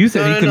he couldn't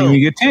even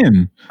get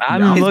 10.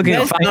 I'm looking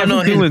at his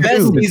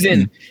best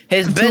season.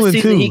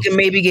 He can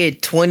maybe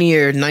get 20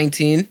 or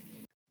 19.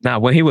 Now,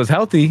 when he was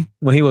healthy,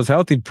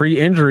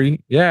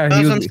 pre-injury, yeah, That's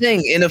he what I'm was.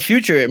 saying. In the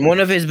future, in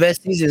one of his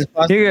best seasons, He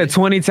possibly. got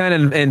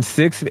 2010 and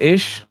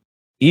 6-ish,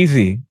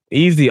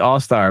 easy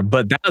All-Star.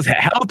 But that was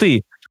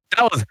healthy.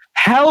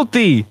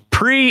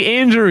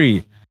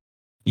 Pre-injury.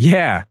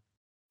 Yeah.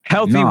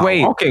 Healthy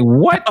weight. Okay,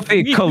 what? Healthy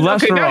Okay,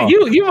 cholesterol. now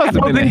you must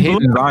have been a Healthy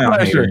hidden blood Zion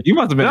pressure. hater. You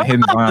must have been a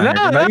hidden Zion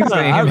hater. Now you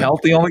saying him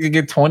healthy only could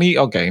get 20?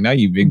 Okay, now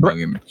you big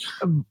bugging.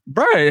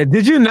 Bro,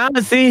 did you not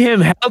see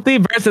him healthy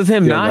versus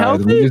him not guys,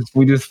 healthy?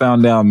 We just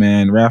found out,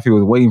 man. Rafi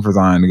was waiting for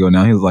Zion to go.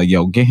 Now he was like,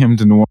 "Yo, get him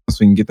to New Orleans so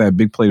we can get that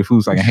big plate of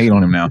food, so I can hate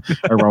on him now."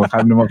 Everyone was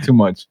hyping him up too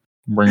much.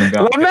 Bring him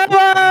down.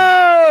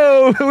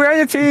 LaMelo! We're on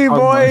your team,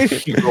 boy.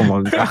 Oh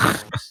my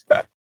god.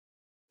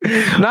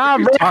 Nah,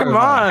 bro, come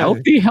on.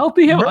 Healthy.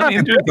 Bro,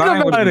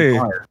 think about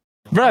it.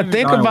 Bro,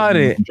 think about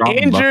it. Dropping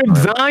Injured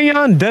bucket.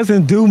 Zion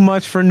doesn't do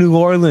much for New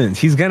Orleans.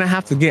 He's gonna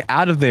have to get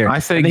out of there. I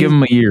say give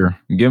him a year.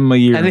 Give him a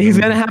year. And then he's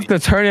gonna have to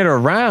turn it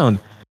around.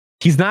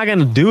 He's not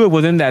gonna do it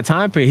within that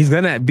time period. He's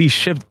gonna be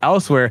shipped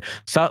elsewhere.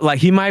 So, like,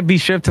 he might be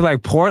shipped to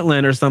like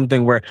Portland or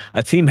something, where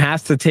a team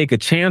has to take a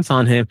chance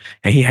on him,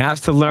 and he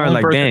has to learn.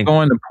 Like, dang,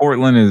 going to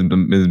Portland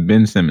is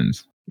Ben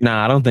Simmons.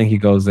 Nah, I don't think he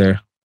goes there.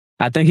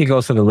 I think he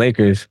goes to the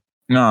Lakers.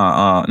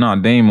 No,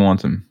 Dame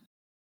wants him.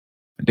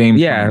 Dame,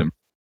 yeah. Him.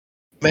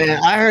 Man,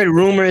 I heard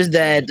rumors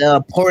that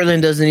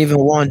Portland doesn't even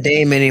want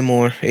Dame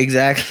anymore.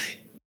 Exactly.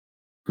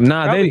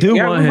 Nah, they do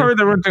want him. Heard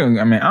the,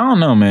 I mean, I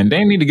don't know, man.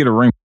 They need to get a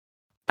ring.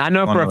 I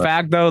know for a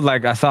fact, though,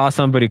 like I saw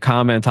somebody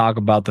talk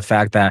about the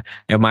fact that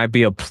it might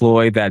be a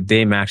ploy that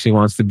Dame actually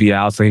wants to be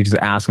out. So he's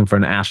just asking for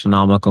an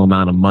astronomical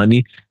amount of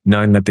money,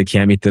 knowing that they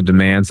can't meet the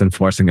demands and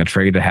forcing a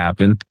trade to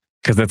happen.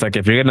 Because it's like,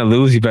 if you're going to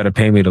lose, you better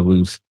pay me to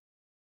lose.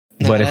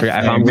 But if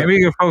I'm maybe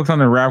you can focus on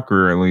the rap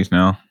career at least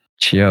now.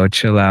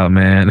 Chill out,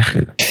 man.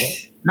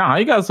 Nah,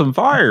 he got some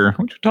fire.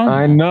 What you talking about?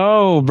 I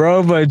know,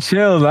 bro, but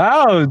chill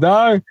out,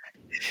 dog.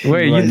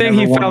 Wait, you think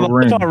he fell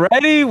off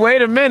already?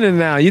 Wait a minute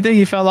now. You think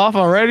he fell off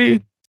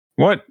already?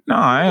 What? No,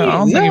 I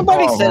don't think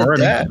nobody he said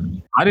already. that.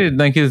 I didn't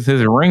think his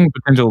ring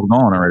potential was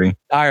gone already.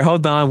 All right,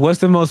 hold on. What's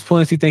the most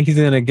points you think he's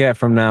gonna get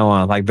from now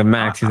on? Like the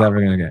max he's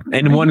ever gonna get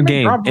in one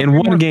game. In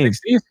one game,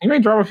 60s. He may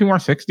drop a few more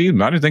 60s,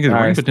 but I just think his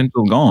ring right.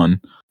 potential is gone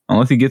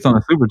unless he gets on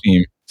a super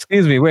team.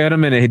 Excuse me. Wait a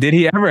minute. Did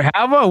he ever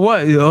have a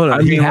what? Hold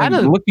on. He had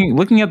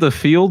looking at the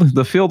field.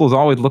 The field was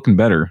always looking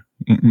better.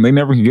 They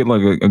never can get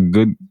like a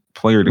good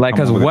player to like,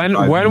 because when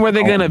were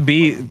they gonna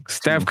beat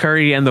Steph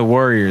Curry and the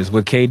Warriors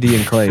with KD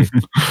and Clay?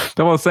 That's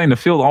what I was saying. The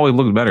field always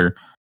looked better.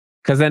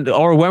 Because then,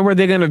 or when were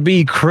they gonna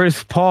beat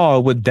Chris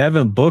Paul with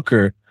Devin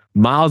Booker,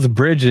 Miles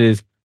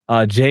Bridges,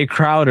 Jay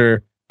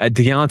Crowder,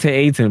 Deontay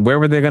Ayton? Where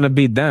were they gonna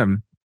beat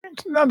them?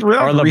 Not really,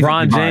 or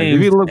LeBron James.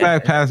 If you look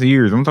back past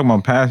years, I'm talking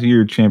about past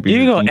year champions.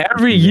 You go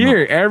every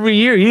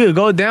year. You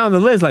go down the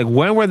list. Like,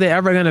 when were they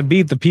ever gonna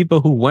beat the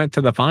people who went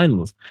to the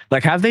finals?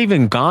 Like, have they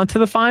even gone to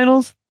the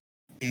finals?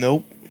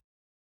 Nope.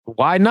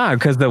 Why not?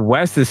 Because the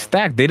West is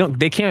stacked.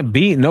 They can't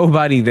beat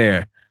nobody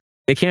there.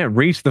 They can't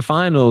reach the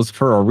finals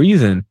for a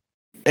reason.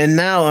 And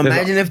now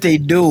imagine if they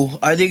do.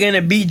 Are they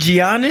gonna beat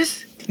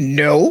Giannis?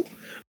 No.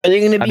 Are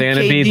they gonna beat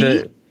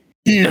KD?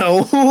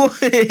 No.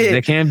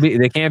 They can't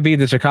beat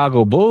the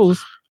Chicago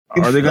Bulls.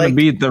 Are they gonna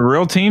beat the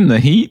real team, the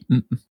Heat?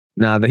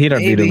 Nah, the Heat are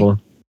beatable.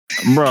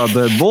 Bro,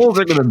 the Bulls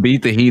are gonna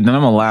beat the Heat, and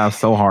I'm gonna laugh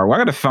so hard. Well,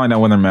 I gotta find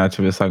out when their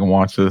matchup is so I can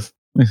watch this.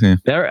 Let me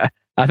see.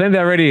 I think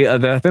they're already. I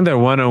think they're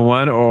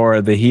 1-1,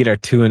 or the Heat are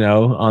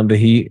 2-0 on the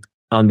Heat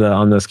on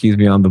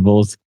the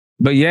Bulls.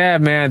 But yeah,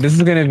 man, this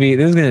is gonna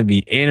be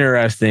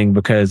interesting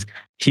because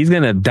he's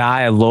gonna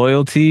die of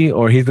loyalty,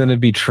 or he's gonna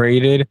be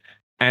traded,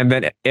 and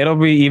then it'll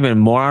be even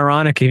more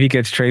ironic if he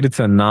gets traded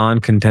to a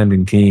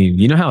non-contending team.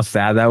 You know how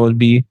sad that would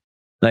be.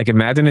 Like,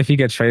 imagine if he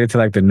gets traded to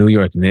like the New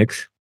York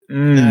Knicks.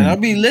 That'd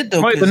be lit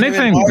though. Wait, the Knicks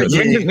ain't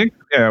good. Nick,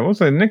 yeah, what's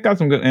that? Nick got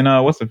some good. And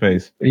what's the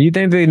face? You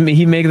think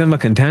he make them a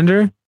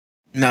contender?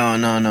 No.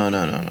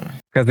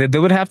 Because they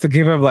would have to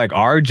give up like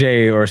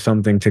RJ or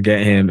something to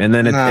get him, and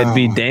then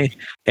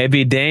it'd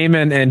be Dame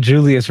and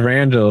Julius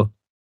Randle,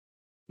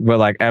 but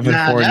like Evan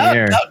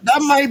Fournier.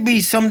 That might be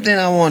something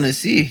I want to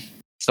see.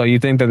 So you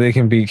think that they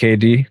can beat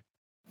KD?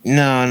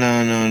 No.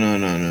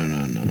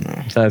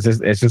 So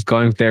it's just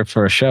going there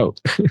for a show.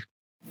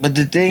 But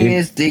the thing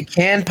is, they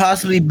can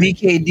possibly beat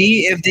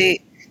KD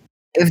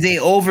if they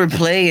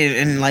overplay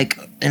and like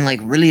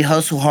really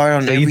hustle hard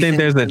on. So you think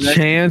there's a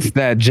chance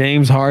that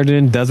James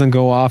Harden doesn't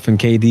go off and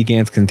KD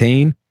can't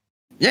contain?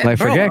 Yeah, like,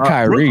 bro, forget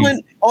Kyrie.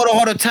 Brooklyn,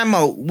 hold on, time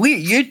out.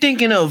 You're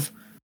thinking of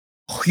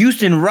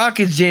Houston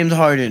Rockets James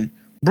Harden.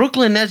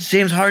 Brooklyn Nets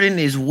James Harden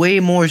is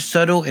way more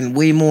subtle and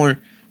way more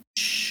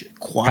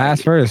quiet.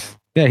 Pass first.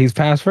 Yeah, he's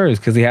pass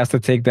first because he has to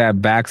take that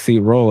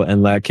backseat role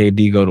and let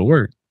KD go to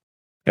work.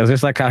 It was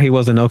just like how he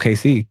was in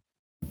OKC.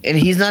 And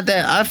he's not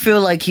that. I feel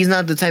like he's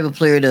not the type of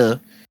player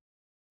to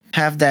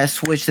have that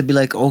switch to be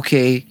like,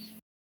 okay,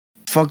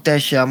 fuck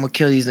that shit. I'm gonna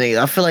kill these niggas.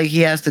 I feel like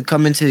he has to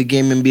come into the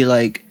game and be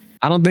like,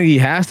 I don't think he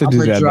has to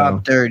do that.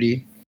 Drop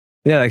 30.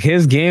 Yeah, like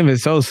his game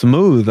is so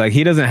smooth. Like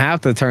he doesn't have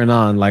to turn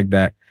on like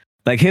that.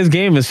 Like his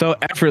game is so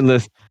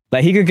effortless.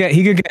 Like he could get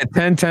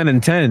 10, 10,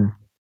 and 10.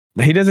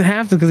 He doesn't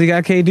have to because he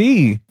got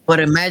KD. But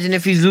imagine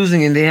if he's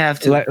losing and they have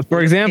to. Like, for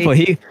example,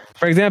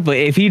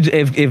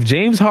 if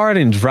James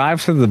Harden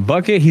drives to the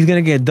bucket, he's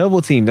gonna get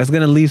double teamed. That's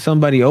gonna leave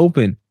somebody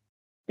open.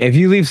 If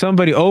you leave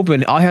somebody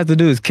open, all you have to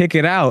do is kick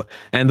it out.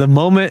 And the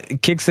moment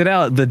it kicks it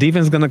out, the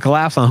defense is going to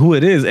collapse on who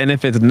it is. And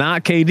if it's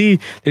not KD,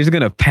 they're just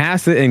going to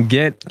pass it and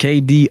get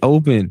KD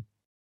open.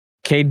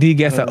 KD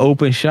gets an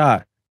open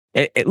shot.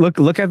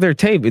 Look at their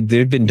tape.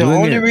 They've been doing it.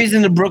 The only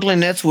reason the Brooklyn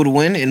Nets would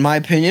win, in my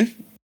opinion.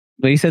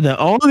 But you said the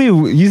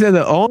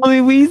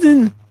only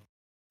reason?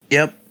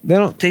 Yep. They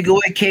don't take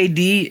away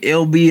KD.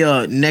 It'll be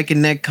a neck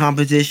and neck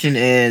competition,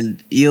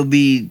 and you'll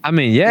be. I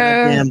mean,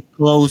 yeah, damn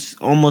close,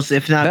 almost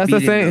if not. That's the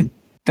same. Them.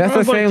 That's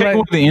the same.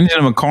 Like the engine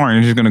of a car and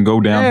it's just gonna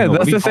go down. Yeah,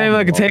 that's the same.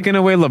 Like taking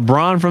away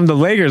LeBron from the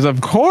Lakers. Of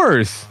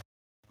course,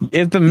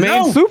 it's the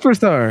main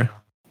superstar.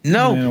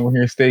 No, man, we're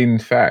here stating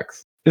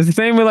facts. It's the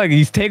same with like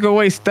you take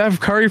away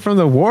Steph Curry from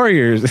the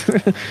Warriors.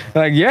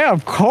 Like, yeah,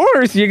 of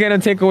course you're gonna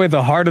take away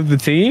the heart of the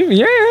team.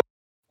 Yeah.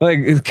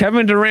 Like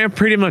Kevin Durant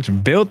pretty much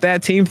built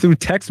that team through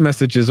text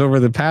messages over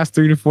the past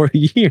 3 to 4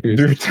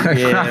 years.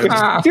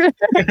 Yeah.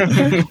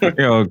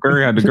 Yo,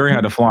 Curry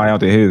had to fly out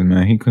to his,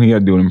 man. He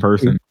had to do it in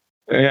person.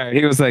 Yeah,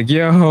 he was like,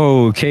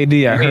 "Yo,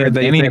 KD, I heard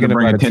that you're thinking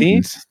about a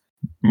team."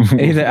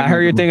 He said, "I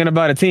heard you're thinking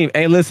about a team.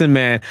 Hey, listen,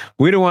 man,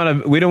 we don't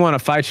want to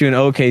fight you in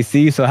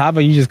OKC. So how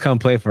about you just come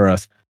play for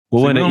us?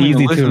 We'll win an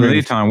easy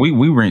 2 time.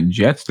 We rent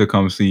jets to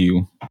come see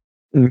you."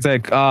 It's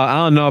like, I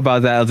don't know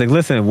about that. I was like,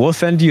 listen, we'll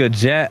send you a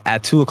jet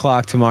at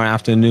 2:00 tomorrow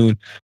afternoon.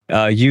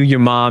 You, your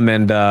mom,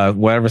 and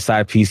whatever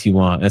side piece you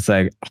want. It's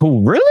like, oh,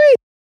 really?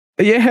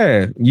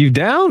 Yeah, you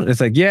down? It's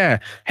like, yeah.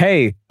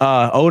 Hey,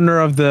 owner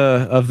of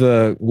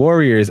the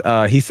Warriors,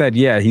 he said,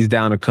 yeah, he's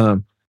down to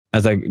come. I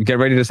was like, get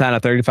ready to sign a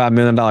 $35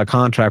 million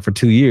contract for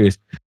 2 years.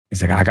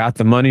 He's like, I got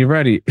the money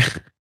ready.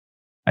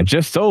 I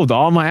just sold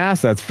all my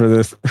assets for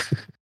this.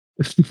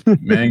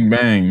 Bang,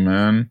 bang,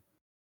 man.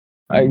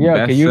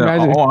 Yeah, can you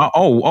imagine?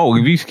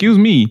 If you excuse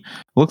me,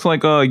 looks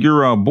like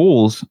your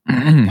Bulls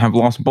have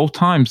lost both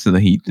times to the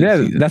Heat. Yeah,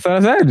 season. That's what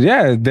I said.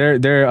 Yeah, they're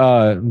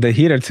the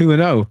Heat are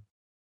 2-0.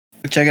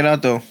 Check it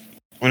out though.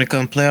 When it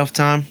comes playoff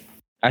time,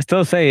 I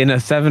still say in a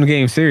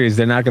 7-game series,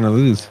 they're not going to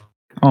lose.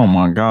 Oh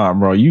my God,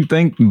 bro! You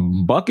think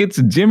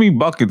Jimmy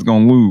Bucket's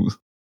gonna lose?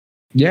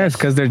 Yes,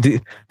 because they're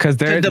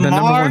the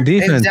number one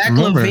defense. Zach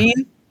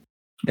LaVine.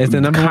 It's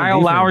the number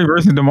Kyle Lowry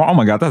versus DeMar. Oh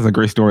my God, that's a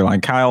great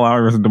storyline. Kyle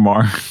Lowry versus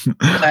DeMar.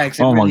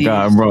 Oh my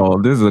God,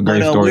 bro, this is a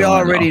great story. We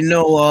already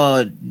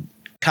know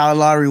Kyle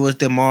Lowry was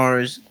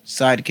DeMar's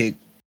sidekick.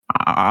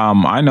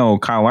 I know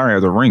Kyle Lowry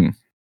has a ring.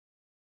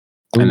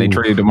 And they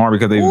traded DeMar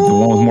because the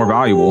one was more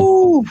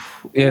valuable.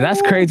 Yeah, that's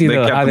crazy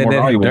though. How they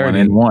did one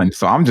and one.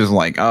 So I'm just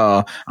like,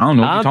 I don't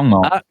know what you're talking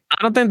about.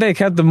 I don't think they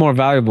kept the more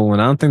valuable one.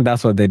 I don't think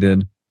that's what they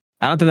did.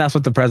 I don't think that's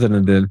what the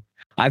president did.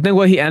 I think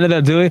what he ended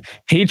up doing,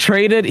 he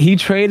traded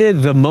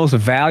the most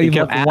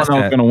valuable asset. He kept the one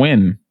that was going to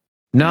win.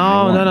 No.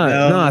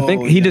 I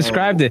think he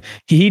described it.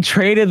 He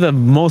traded the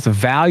most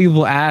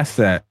valuable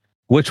asset,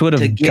 which would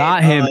have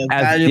got him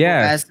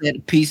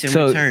asset piece in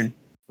return.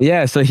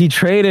 Yeah, so he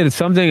traded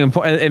something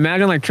important.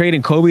 Imagine like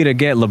trading Kobe to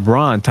get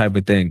LeBron type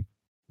of thing.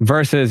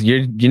 Versus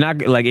you're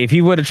not like if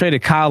he would have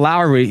traded Kyle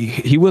Lowry,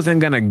 he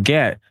wasn't gonna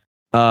get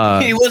he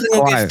wasn't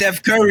gonna get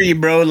Steph Curry,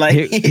 bro. Like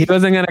he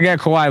wasn't gonna get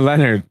Kawhi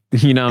Leonard.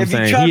 You know what I'm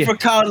saying? If you try for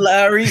Kyle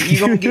Lowry, you're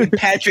gonna get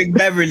Patrick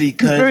Beverly.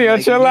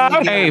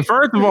 Hey,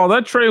 first of all,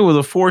 that trade was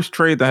a forced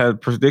trade that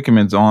had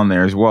predicaments on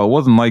there as well. It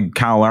wasn't like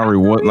Kyle Lowry,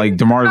 like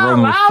DeMar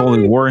DeRozan was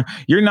fully worth.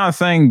 You're not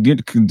saying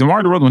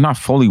DeMar DeRozan was not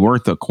fully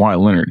worth of Kawhi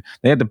Leonard.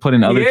 They had to put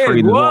in other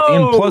trades as well.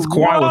 And plus,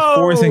 Kawhi was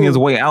forcing his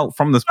way out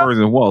from the Spurs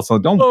as well. So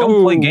don't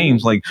play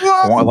games like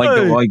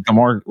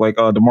DeMar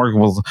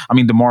was. I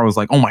mean, DeMar was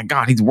like, oh my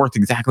God, he's worth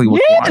exactly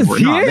what Kawhi worth.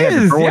 They had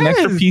to throw in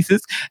extra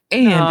pieces,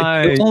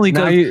 and it's only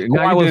because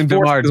Kawhi was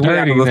DeMar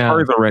dirty the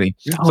Spurs already.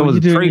 So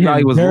his trade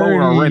value was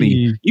lower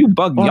already.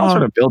 Y'all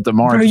should have built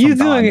DeMar. Are you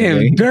doing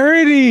him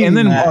dirty? And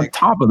then on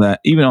top of that,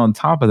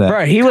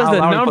 bro, he was the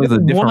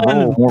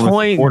number one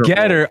point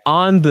getter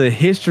on the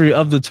history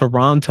of the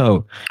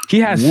Toronto.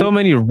 He has so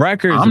many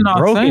records. I'm not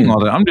saying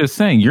all that. I'm just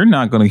saying you're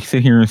not going to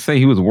sit here and say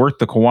he was worth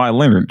the Kawhi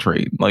Leonard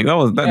trade. Like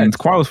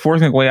Kawhi was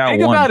forcing his way out.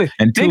 One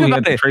and two, he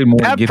had to trade more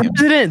to get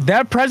him.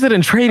 That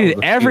president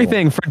traded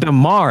everything for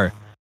DeMar.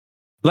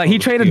 Like he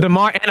traded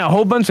DeMar and a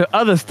whole bunch of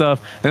other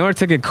stuff in order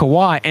to get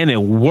Kawhi, and it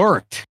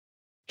worked.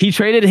 He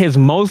traded his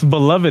most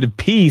beloved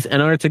piece in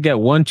order to get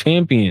one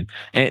champion,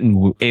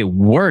 and it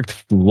worked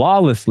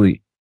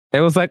flawlessly.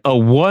 It was like a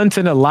once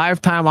in a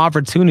lifetime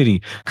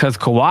opportunity because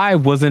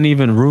Kawhi wasn't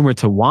even rumored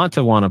to want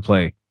to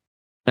play,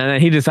 and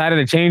then he decided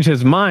to change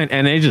his mind,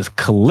 and it just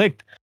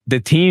clicked. The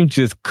team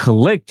just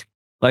clicked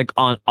like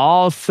on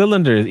all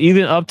cylinders,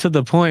 even up to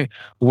the point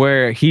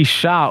where he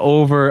shot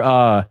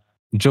over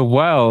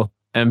Joel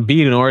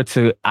Embiid in order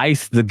to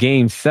ice the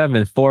game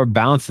 7, 4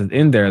 bounces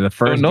in there. The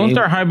first don't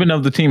start hyping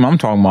up the team I'm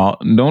talking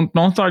about.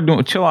 Don't start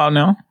doing. Chill out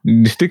now.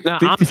 Stick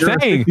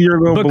to your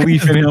little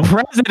belief in him.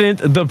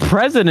 The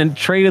president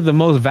traded the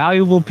most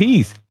valuable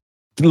piece.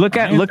 Look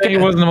at he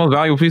wasn't the most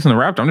valuable piece in the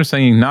Raptors. I'm just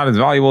saying he's not as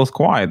valuable as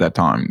Kawhi at that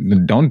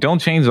time. Don't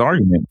change the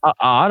argument.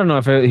 I don't know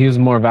if he was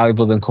more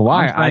valuable than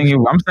Kawhi.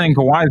 I'm saying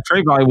Kawhi's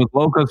trade value was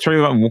low because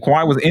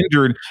Kawhi was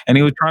injured and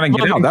he was trying to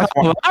get out. That's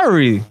why.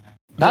 Lowry.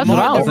 That's what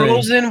I was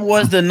saying. DeRozan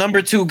was the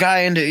number 2 guy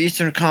in the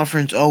Eastern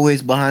Conference,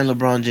 always behind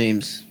LeBron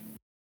James.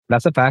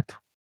 That's a fact.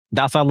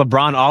 That's why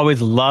LeBron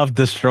always loved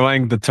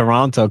destroying the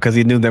Toronto because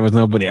he knew there was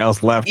nobody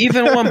else left.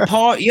 Even when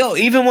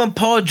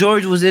Paul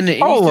George was in the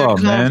Eastern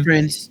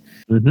Conference,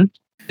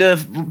 the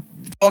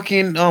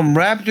fucking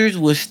Raptors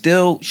was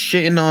still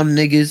shitting on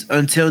niggas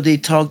until they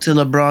talked to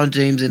LeBron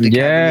James and the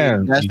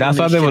Cavaliers. That's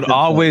why they would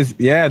always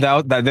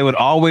that they would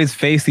always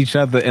face each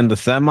other in the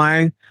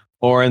semi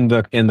or in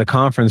the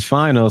conference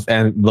finals,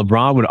 and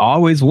LeBron would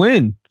always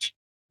win,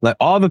 like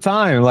all the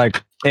time.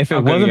 Like if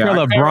it wasn't for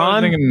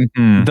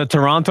LeBron, the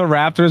Toronto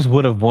Raptors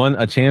would have won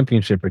a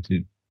championship or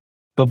 2.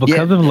 But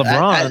because of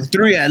LeBron,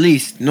 3 at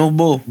least, no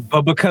bull.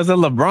 But because of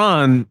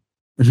LeBron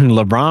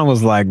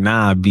was like,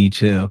 nah, be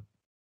chill.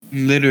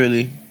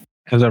 Literally.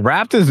 Because the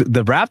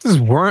Raptors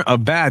weren't a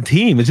bad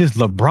team. It's just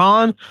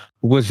LeBron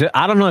was.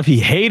 I don't know if he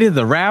hated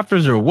the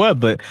Raptors or what,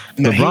 but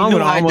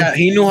LeBron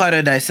he knew how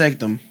to dissect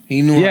them.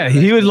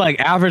 He would like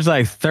average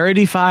like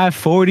 35,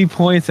 40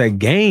 points a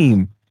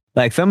game.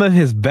 Like some of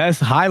his best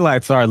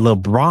highlights are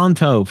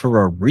LeBronto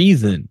for a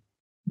reason.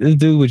 This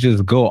dude would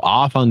just go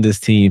off on this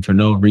team for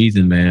no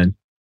reason, man.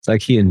 It's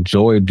like he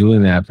enjoyed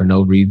doing that for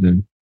no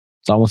reason.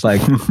 It's almost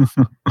like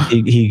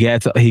he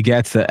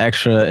gets an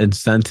extra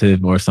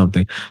incentive or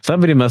something.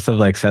 Somebody must have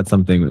like said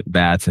something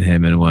bad to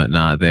him and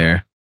whatnot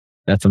there.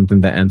 That's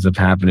something that ends up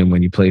happening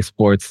when you play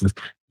sports.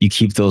 You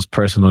keep those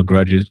personal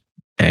grudges.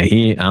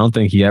 And I don't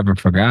think he ever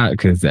forgot,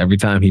 because every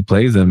time he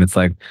plays them, it's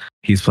like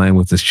he's playing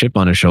with this chip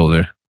on his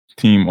shoulder.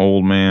 Team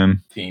old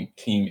man. Team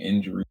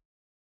injury.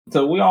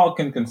 So we all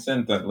can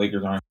consent that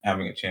Lakers aren't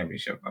having a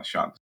championship. I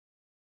shot.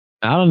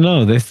 I don't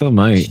know. They still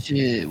might.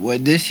 Shit,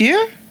 what, this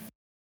year?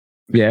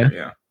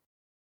 Yeah.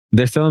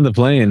 They're still in the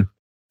play-in.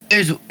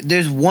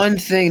 There's one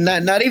thing,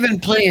 not even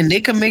playing. They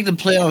can make the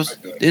playoffs.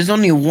 There's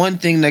only one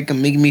thing that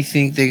can make me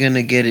think they're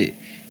gonna get it.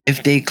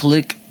 If they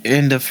click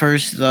in the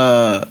first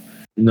round.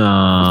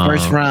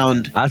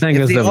 I think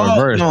it's the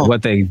reverse. No.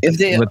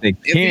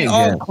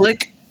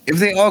 If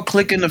they all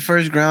click in the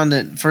first round,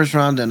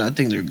 then I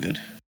think they're good.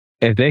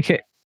 If they can,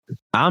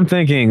 I'm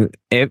thinking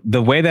if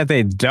the way that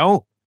they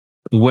don't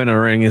win a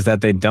ring is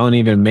that they don't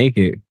even make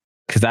it.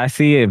 Because I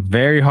see it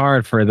very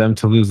hard for them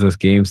to lose this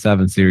Game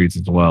 7 series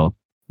as well.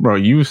 Bro,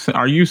 you on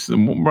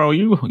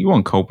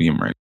copium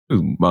right?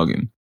 Who's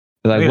bugging?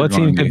 Like, what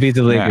team could beat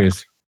the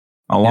Lakers?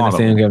 A lot of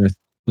them.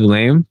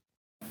 Lame?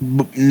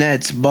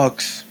 Nets,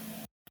 Bucks.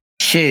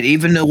 Shit,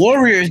 even the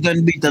Warriors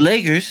doesn't beat the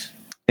Lakers.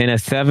 In a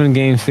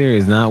 7-game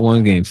series, not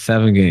 1 game,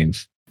 7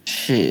 games.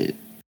 Shit.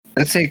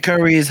 Let's say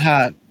Curry is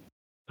hot.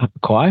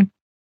 Kawhi?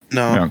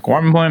 No. Yeah,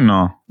 Kawhi been playing?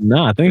 No,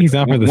 I think he's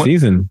out for the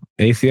season.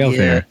 ACL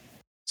there.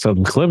 So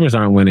the Clippers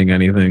aren't winning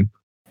anything.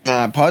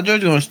 Paul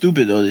George going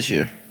stupid though this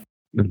year.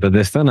 But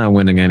they're still not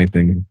winning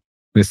anything.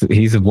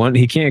 He's one.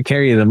 He can't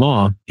carry them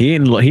all. He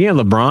and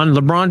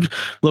LeBron.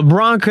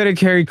 LeBron could have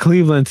carried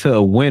Cleveland to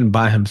a win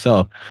by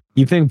himself.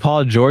 You think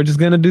Paul George is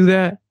going to do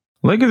that?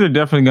 Lakers are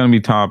definitely going to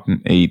be top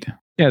 8.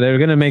 Yeah, they're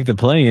going to make the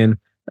play-in.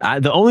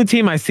 The only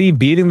team I see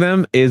beating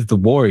them is the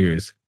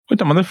Warriors. Wait,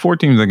 there's 4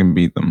 teams that can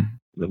beat them.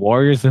 The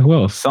Warriors and who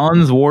else?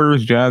 Suns,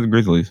 Warriors, Jazz,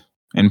 Grizzlies,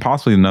 and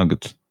possibly the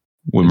Nuggets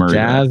with Murray.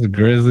 Jazz, back.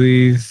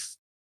 Grizzlies,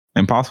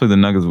 and possibly the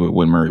Nuggets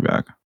with Murray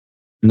back.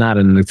 Not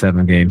in the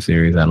 7-game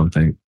series, I don't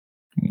think.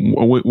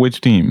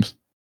 Which teams?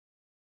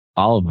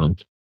 All of them.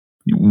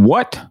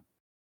 What?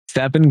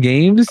 7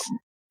 games?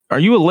 Are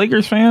you a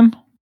Lakers fan?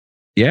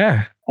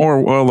 Yeah.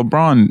 Or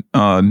LeBron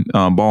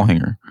ball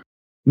hanger?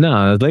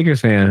 No,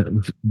 Lakers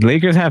fan.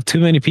 Lakers have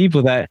too many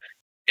people that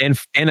in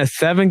a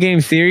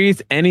 7-game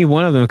series, any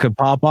one of them could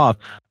pop off.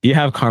 You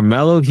have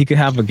Carmelo, he could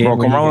have a game. Bro,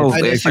 Carmelo's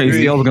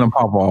ACL is going to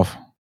pop off.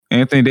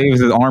 Anthony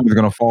Davis's arm is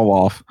going to fall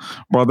off.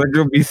 Bro, they're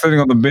going to be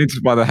sitting on the bench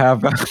by the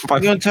half. You're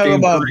going to talk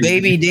about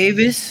Baby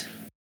Davis?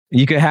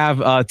 You could have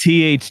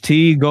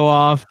THT go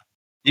off.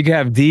 You could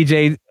have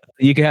DJ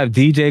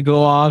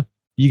go off.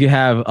 You could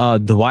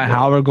have Dwight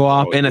Howard go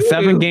off in a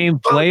 7-game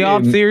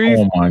playoff series.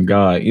 Oh my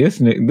God. Yes,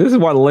 this is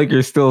why the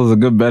Lakers still is a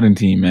good betting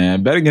team,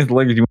 man. Bet against the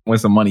Lakers, you win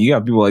some money. You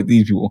got people like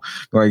these people.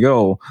 They're like,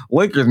 yo,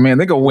 Lakers, man,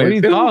 they gonna win.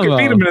 We can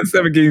beat them in a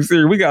 7-game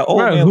series. We got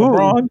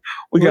LeBron.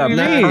 We got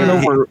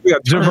turnover. We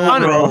got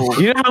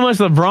turnover. You know how much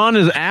LeBron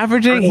is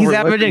averaging? He's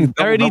averaging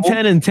 30,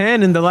 10, and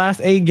 10 in the last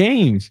 8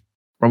 games.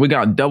 Bro, we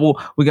got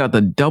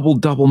the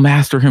double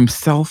master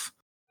himself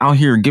out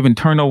here giving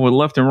turnover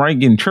left and right,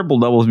 getting triple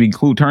doubles, be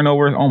include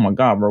turnovers. Oh my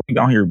God, bro. We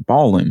out here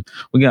balling.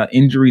 We got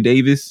Injury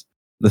Davis,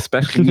 the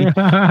special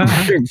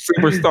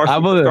superstar. I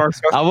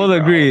will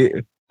agree.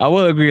 I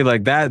will agree.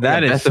 Like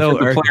that is so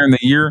player in the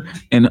year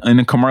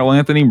and Carmelo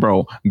Anthony,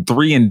 bro.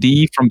 3 and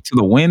D to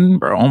the win,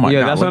 bro. Oh my God.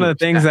 Yeah, that's one of the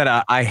things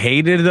that I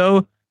hated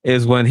though,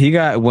 is when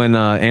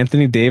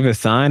Anthony Davis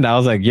signed, I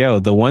was like, yo,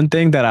 the one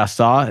thing that I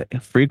saw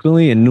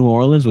frequently in New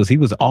Orleans was he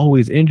was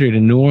always injured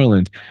in New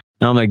Orleans.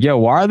 And I'm like, yo,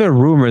 why are there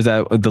rumors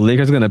that the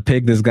Lakers are gonna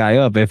pick this guy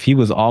up if he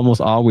was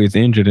almost always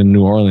injured in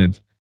New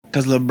Orleans?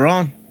 Because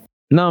LeBron.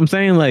 No, I'm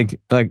saying like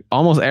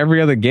almost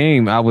every other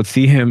game, I would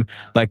see him.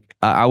 Like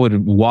I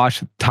would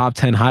watch top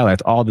 10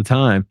 highlights all the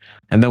time,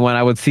 and then when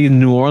I would see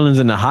New Orleans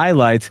in the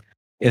highlights,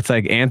 it's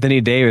like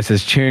Anthony Davis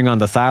is cheering on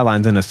the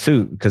sidelines in a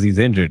suit because he's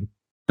injured.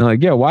 And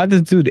like, yo, why is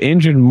this dude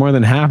injured more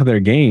than half of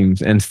their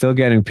games and still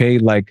getting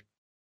paid like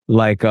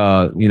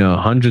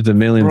hundreds of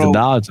millions of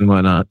dollars and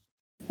whatnot?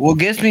 What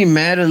gets me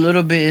mad a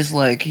little bit is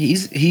like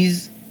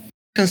he's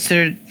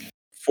considered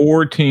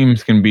 4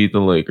 teams can beat the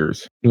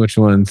Lakers. Which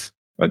ones?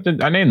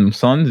 I named them: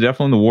 Suns,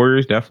 definitely the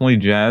Warriors, definitely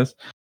Jazz,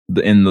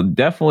 and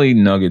definitely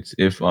Nuggets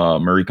if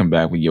Murray come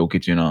back with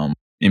Jokic and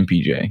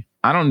MPJ.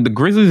 The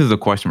Grizzlies is a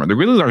question mark. The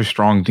Grizzlies are a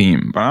strong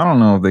team, but I don't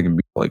know if they can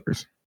beat the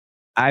Lakers.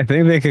 I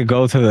think they could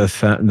go to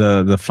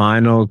the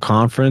final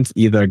conference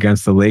either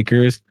against the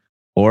Lakers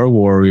or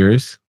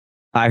Warriors.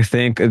 I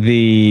think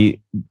the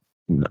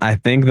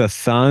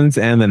Suns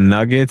and the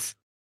Nuggets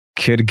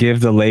could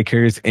give the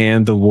Lakers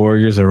and the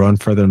Warriors a run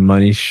for their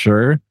money,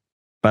 sure,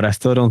 but I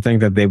still don't think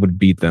that they would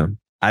beat them.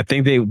 I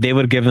think they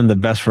would give them the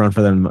best run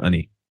for their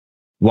money.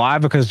 Why?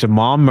 Because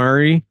Jamal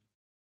Murray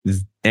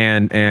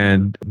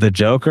and the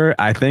Joker,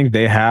 I think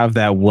they have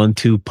that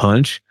 1-2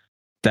 punch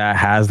that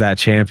has that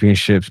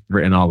championship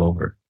written all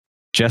over.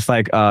 Just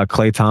like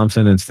Klay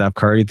Thompson and Steph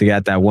Curry, they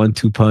got that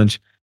 1-2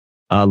 punch.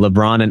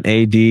 LeBron and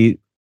AD,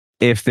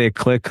 if they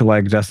click,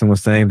 like Justin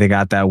was saying, they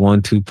got that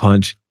 1-2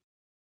 punch.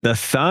 The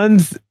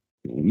Suns,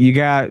 you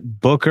got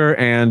Booker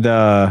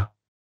and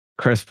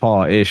Chris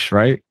Paul ish,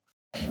 right?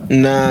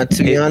 Nah,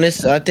 to be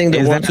honest, I think the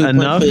 1-2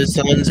 punch for the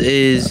Suns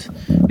is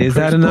Chris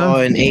that enough?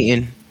 Paul and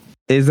Ayton.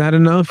 Is that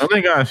enough? I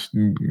think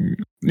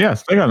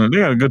yes, they got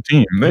a good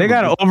team. They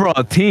got an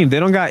overall team. They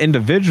don't got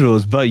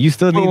individuals, but you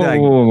still need that.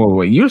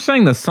 Wait. You're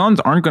saying the Suns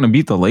aren't going to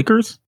beat the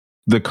Lakers?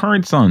 The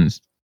current Suns?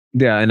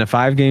 Yeah, in a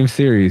 5-game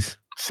series.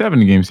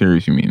 7-game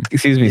series, you mean?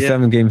 Excuse me,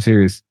 7-game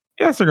series.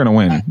 Yes, they're going to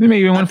win. They may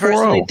even win 4-0. I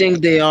personally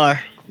think they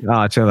are.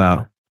 Ah, chill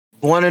out.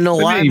 Want to know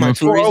why? My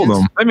 2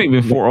 reasons. They may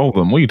even 4-0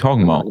 them. What are you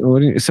talking about?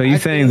 So you're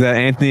saying that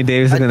Anthony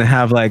Davis is going to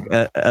have like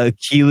a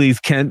Achilles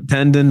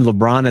tendon,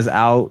 LeBron is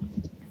out,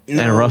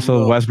 and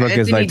Russell Westbrook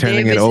is like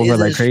turning it over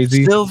like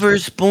crazy? Silver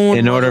spoon.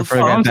 In order for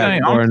I'm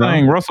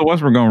saying Russell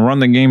Westbrook going to run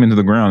the game into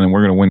the ground and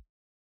we're going to win.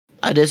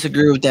 I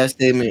disagree with that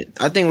statement.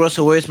 I think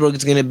Russell Westbrook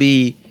is going to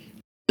be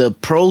the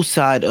pro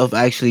side of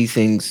actually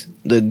things,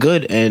 the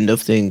good end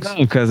of things.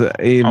 Because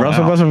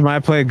Russell Westbrook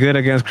might play good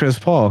against Chris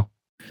Paul.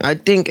 I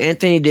think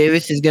Anthony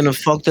Davis is going to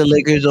fuck the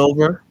Lakers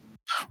over.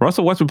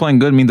 Russell Westbrook playing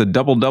good means a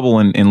double-double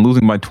and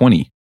losing by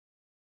 20.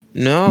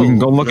 No. You can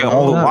go look at a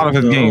lot of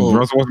his games.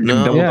 Russell Westbrook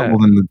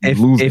double-double and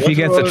lose. If he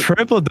gets a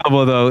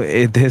triple-double, though,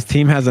 his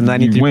team has a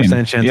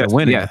 93% chance of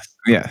winning.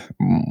 Yes.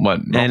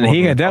 And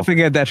he can definitely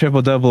get that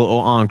triple-double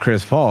on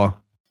Chris Paul.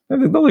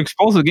 Those are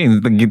explosive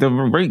games. The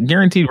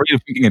guaranteed rate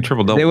of getting a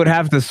triple-double. They would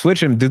have to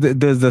switch him.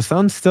 Does the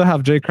Suns still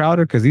have Jay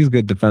Crowder? Because he's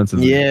good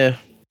defensively. Yeah.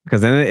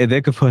 Because then if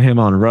they could put him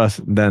on Russ,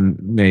 then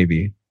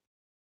maybe.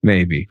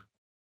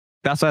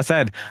 That's what I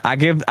said. I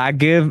give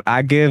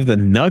the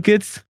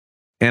Nuggets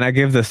and I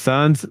give the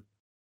Suns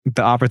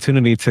the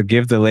opportunity to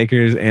give the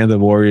Lakers and the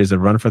Warriors a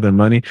run for their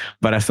money,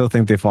 but I still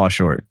think they fall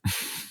short.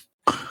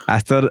 I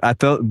thought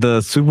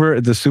the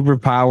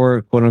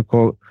superpower, quote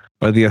unquote,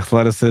 or the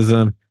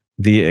athleticism,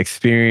 the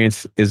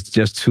experience is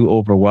just too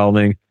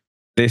overwhelming.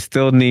 They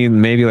still need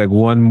maybe like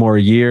one more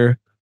year.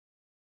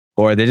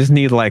 Or they just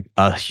need like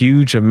a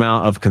huge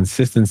amount of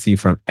consistency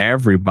from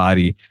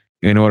everybody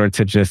in order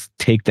to just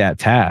take that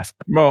task.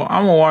 Bro,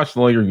 I'm gonna watch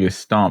the Lakers get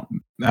stomped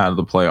out of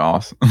the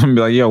playoffs. I'm gonna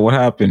be like, yo, what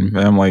happened?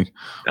 And I'm like,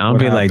 I'll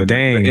be like,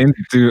 dang,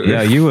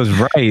 yeah, you was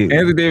right.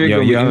 Anthony Davis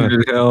gonna be injured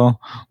as hell.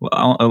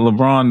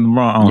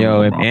 LeBron.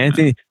 Yo, if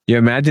Anthony, you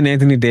imagine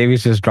Anthony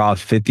Davis just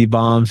drops 50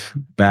 bombs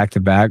back to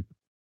back.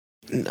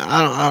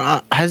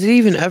 Has he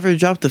even ever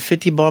dropped a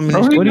 50 bomb in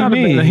his What do you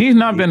mean? He's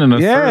not been in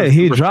a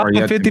he dropped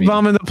a 50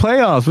 bomb in the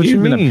playoffs. What he's you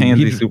mean? He's been a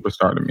pansy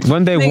superstar to me.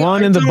 When they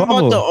won in the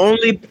bubble.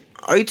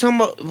 Are you talking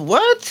about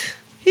what?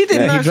 He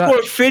did not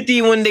score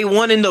 50 when they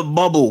won in the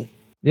bubble.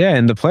 Yeah,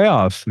 in the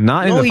playoffs,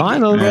 not in the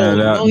finals.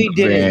 No, he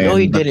didn't. No,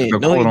 he didn't.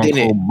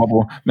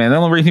 Bubble. Man, the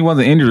only reason he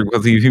wasn't injured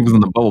because he was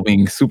in the bubble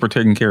being super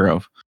taken care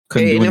of.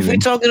 Hey, and if we're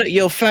talking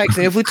facts,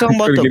 and if we're talking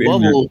about the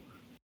bubble,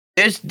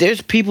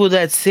 there's people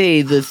that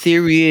say the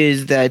theory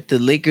is that the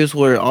Lakers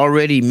were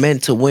already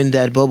meant to win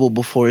that bubble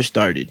before it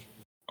started.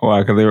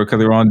 Why? Because they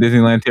were on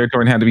Disneyland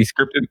territory and had to be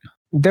scripted.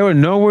 They were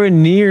nowhere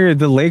near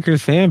the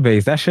Lakers fan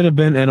base. That should have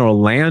been in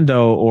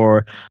Orlando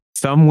or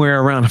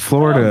somewhere around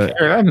Florida.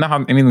 That's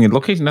not anything.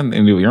 Location nothing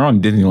to do. You're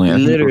on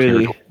Disneyland.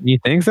 Literally. You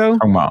think so?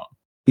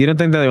 You don't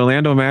think that the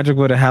Orlando Magic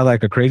would have had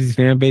like a crazy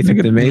fan base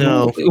if they made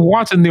No.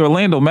 Watching the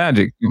Orlando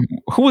Magic.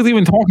 Who was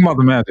even talking about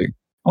the Magic?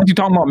 Aren't you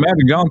talking about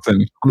Magic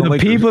Johnson? The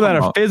people that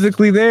are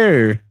physically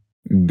there.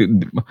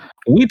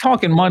 We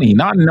talking money,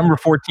 not number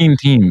 14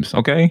 teams,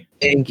 okay?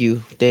 Thank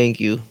you.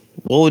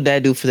 What would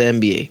that do for the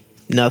NBA?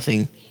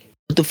 Nothing.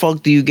 What the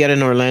fuck do you get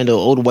in Orlando?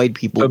 Old white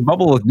people. The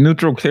bubble is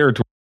neutral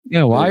territory.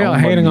 Yeah, why y'all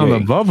hating on the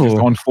Just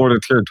bubble? on Florida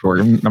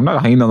territory. I'm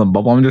not hating on the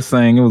bubble. I'm just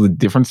saying it was a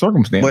different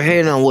circumstance. We're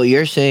hating on what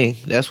you're saying.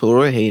 That's what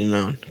we're hating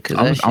on.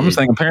 I'm just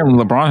saying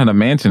apparently LeBron had a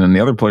mansion and the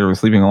other player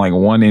was sleeping on like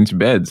 1-inch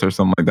beds or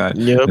something like that.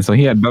 Yep. And so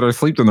he had better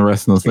sleep than the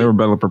rest of us. They were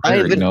better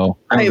prepared,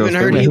 I even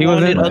heard he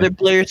wanted other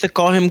players to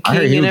call him I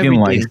heard king he and was getting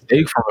everything. like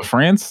steak from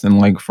France and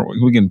like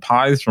he was getting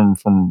pies from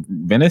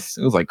Venice.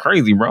 It was like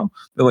crazy, bro.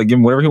 They're like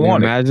giving whatever he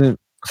wanted.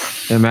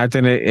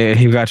 Imagine it,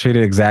 he got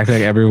treated exactly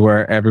like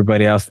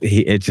everybody else.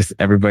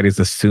 Everybody's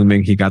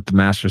assuming he got the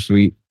master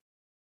suite.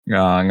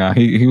 No,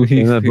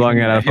 he's blowing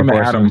it out. Him and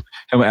Adam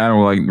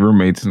were like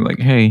roommates and like,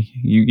 hey,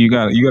 you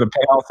got a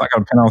penthouse. I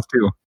got a penthouse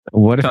too.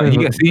 What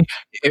if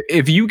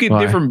if you get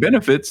different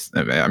benefits?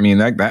 I mean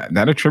that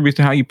attributes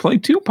to how you play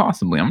too.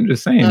 Possibly, I'm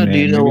just saying. No, do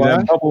you know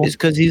why? It's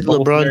because he's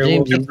LeBron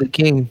James. He's the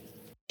king.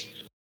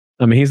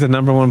 I mean, he's the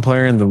number one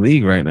player in the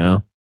league right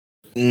now.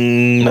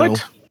 No.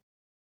 What?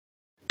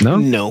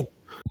 No.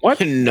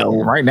 What?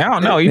 No. Right now?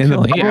 No. He's in the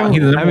bubble?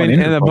 In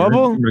the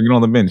bubble? Get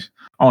on the bench.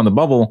 Oh, in the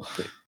bubble.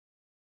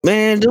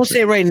 Man, don't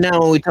say right now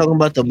when we're talking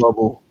about the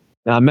bubble.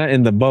 I meant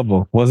in the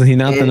bubble. Wasn't he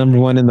not the number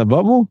one in the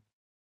bubble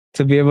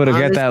to be able to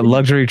get that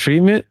luxury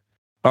treatment?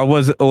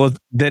 Or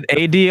did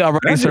AD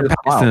already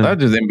surpass him?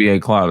 That's just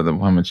NBA cloud of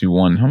how much you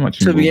won. How much?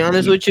 To be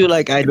honest with you,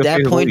 like at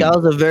that point, that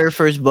was the very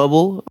first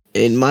bubble.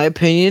 In my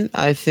opinion,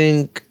 I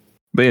think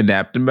they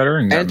adapted better.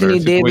 And Anthony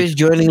Davis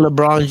joining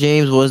LeBron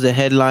James was the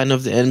headline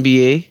of the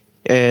NBA,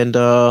 and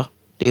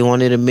they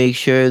wanted to make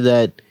sure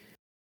that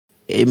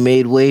it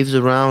made waves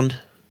around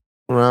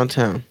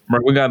town.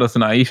 Right, we got us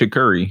an Aisha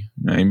Curry.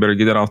 Man, you better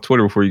get that off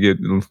Twitter before you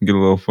get a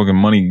little fucking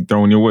money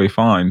thrown your way.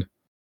 Fine.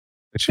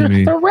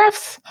 The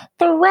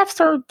refs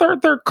are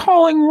they're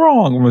calling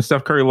wrong. When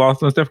Steph Curry lost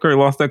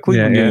that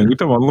Cleveland game. We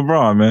talking about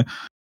LeBron, man.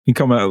 He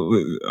come out,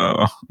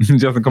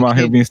 Justin come out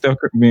here being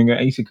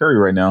Aisha Curry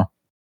right now.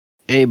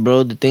 Hey,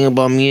 bro, the thing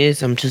about me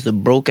is I'm just a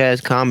broke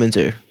ass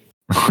commenter.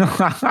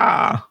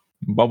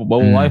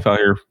 bubble life out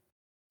here.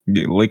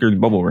 Get Lakers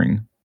bubble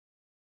ring.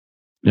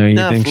 Yeah, you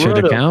think should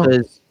it count?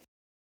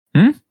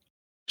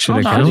 Should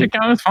it count? Should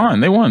count. It's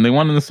fine. They won. They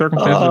won in the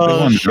circumstances they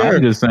won. Sure.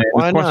 I'm just saying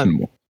it's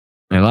questionable.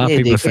 A lot of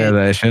people say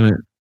that it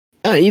shouldn't.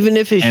 Even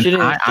if it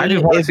shouldn't. I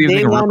just want to see if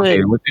they can replicate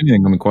it. With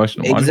anything going to be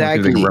questionable.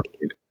 Exactly.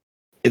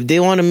 If they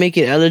want to make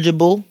it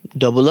eligible,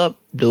 double up.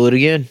 Do it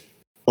again.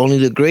 Only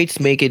the greats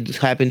make it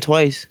happen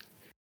twice.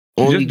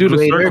 Only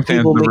greater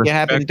people make it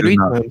happen 3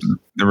 times.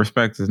 The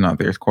respect is not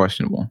there. It's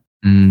questionable.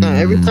 No,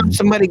 every time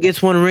somebody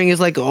gets one ring,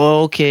 it's like,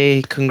 oh,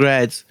 okay,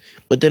 congrats.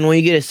 But then when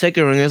you get a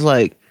second ring, it's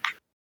like,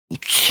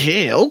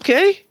 shit,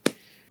 okay.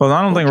 Well,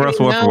 I don't think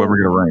Russell Westbrook will ever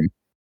get a ring.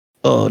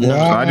 Oh no!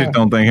 I just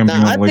don't think him.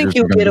 I think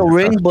he'll get a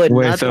ring, but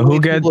wait. Not So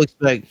who gets?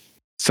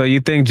 So you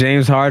think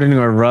James Harden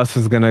or Russ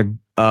is gonna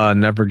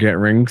never get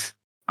rings?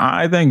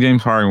 I think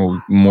James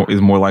Harden is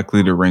more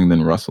likely to ring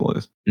than Russell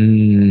is.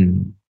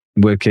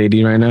 With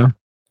KD right now,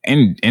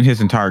 in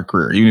his entire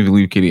career, even if you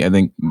leave KD, I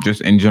think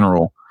just in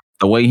general,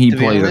 the way he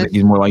plays, I think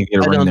he's more likely to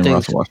get a ring than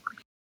Russell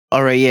Westbrook.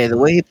 All right, yeah, the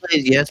way he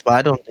plays, yes, but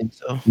I don't think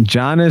so.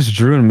 Giannis,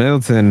 Drew, and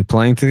Middleton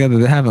playing together,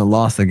 they haven't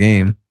lost a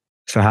game.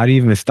 So how do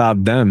you even stop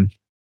them?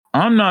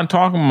 I'm not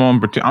talking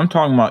about. I'm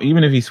talking about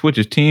even if he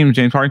switches teams,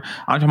 James Harden.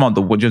 I'm talking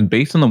about just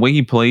based on the way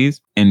he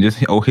plays and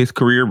just his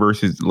career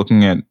versus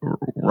looking at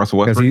Russell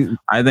Westbrook.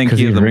 I think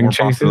he has a more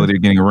possibility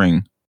of getting a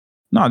ring.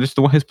 No, just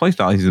his play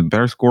style. He's a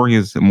better scorer. He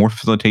has more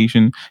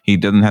facilitation. He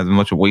doesn't have as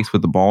much waste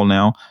with the ball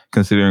now,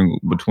 considering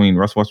between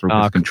Russell Westbrook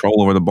has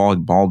control over the ball,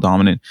 he's ball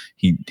dominant.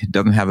 He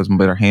doesn't have as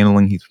better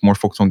handling. He's more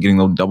focused on getting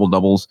those double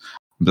doubles.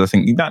 But I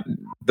think you got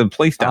the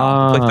play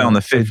style, and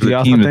the fit for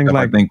the team.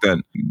 I think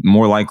that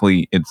more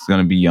likely it's going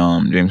to be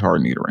James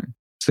Harden to get a ring.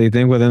 So you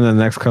think within the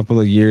next couple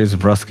of years,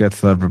 Russ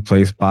gets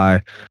replaced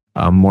by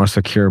more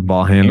secure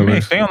ball handlers? He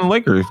may stay on the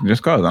Lakers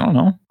just because. I don't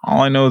know.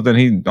 All I know is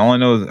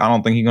I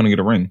don't think he's going to get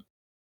a ring.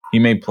 He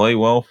may play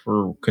well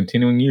for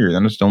continuing years. I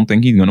just don't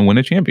think he's going to win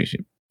a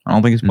championship. I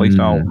don't think his play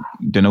style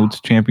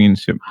denotes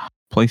championship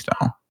play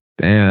style.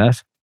 Damn,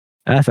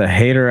 that's a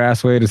hater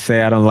ass way to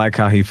say I don't like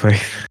how he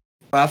plays.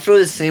 I feel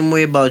the same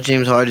way about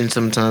James Harden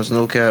sometimes.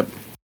 No cap.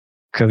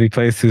 Because he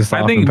plays too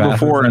soft. I think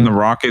before in the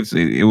Rockets,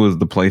 it was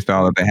the play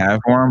style that they have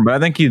for him. But I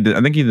think he's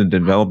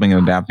developing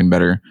and adapting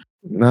better.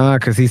 Nah,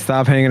 because he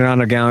stopped hanging around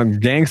the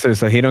gangsters,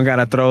 so he don't got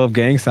to throw up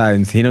gang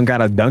signs. He don't got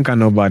to dunk on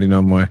nobody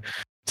no more.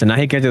 So now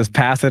he can just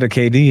pass it to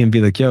KD and be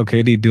like, yo,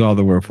 KD, do all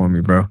the work for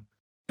me, bro.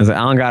 I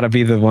don't got to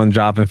be the one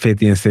dropping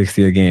 50 and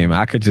 60 a game.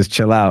 I could just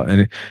chill out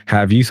and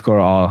have you score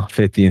all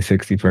 50 and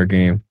 60 per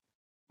game.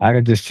 I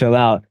could just chill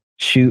out,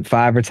 shoot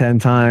 5 or 10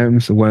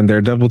 times when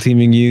they're double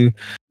teaming you,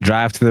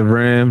 drive to the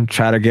rim,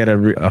 try to get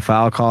a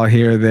foul call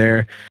here or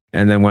there.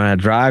 And then when I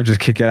drive,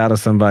 just kick it out of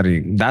somebody.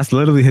 That's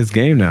literally his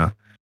game now.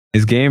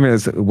 His game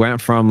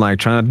went from like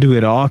trying to do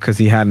it all because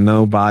he had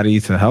nobody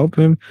to help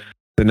him.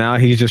 So now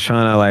he's just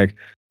trying to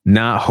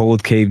not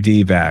hold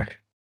KD back.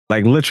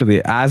 Like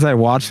literally, as I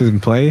watch him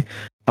play,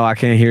 I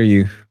can't hear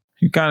you.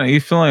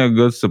 He's feeling a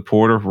good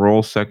supportive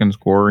role, second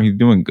scorer. He's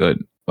doing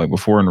good. Like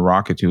before in the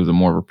Rockets, he was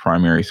more of a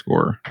primary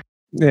scorer.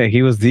 Yeah,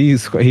 he was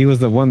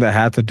the one that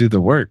had to do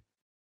the work.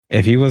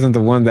 if he wasn't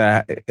the one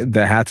that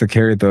had to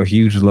carry the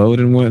huge load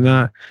and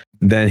whatnot,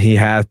 then he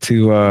had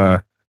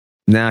to.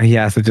 Now he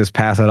has to just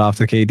pass it off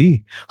to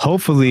KD.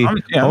 Hopefully, I'm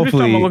just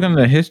looking at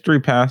the history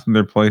past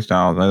their play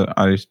styles.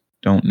 I just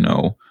don't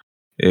know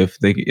if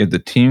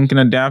the team can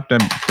adapt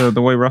to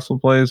the way Russell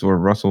plays, or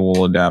Russell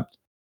will adapt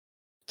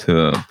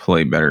to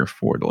play better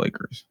for the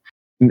Lakers.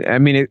 I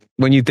mean,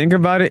 when you think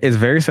about it, it's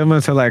very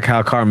similar to like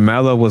how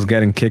Carmelo was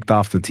getting kicked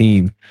off the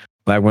team.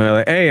 Like when they're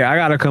like, hey, I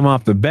gotta come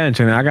off the bench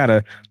and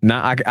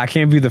I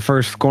can't be the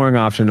first scoring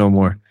option no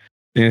more.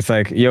 And it's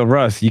like, yo,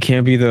 Russ, you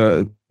can't be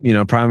the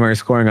primary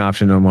scoring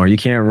option no more. You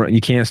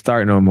can't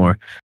start no more.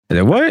 And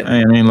then, what?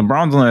 I mean,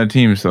 LeBron's on that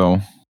team, so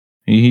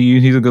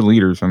he's a good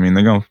leader. So I mean,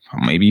 they're gonna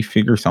maybe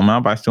figure something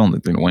out, but I still don't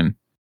think they're gonna win.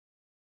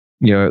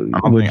 Yeah, I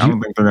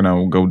don't think they're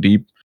gonna go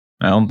deep.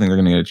 I don't think they're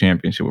gonna get a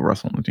championship with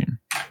Russell on the team.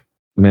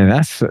 Man,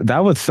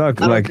 that would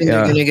suck. I don't think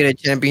they're gonna get a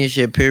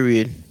championship.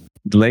 Period.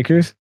 The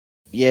Lakers?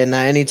 Yeah,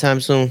 not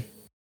anytime soon.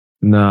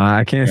 No,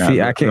 I can't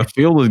see. I can't. The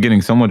field is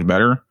getting so much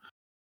better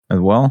as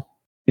well.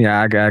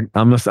 Yeah,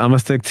 I'm gonna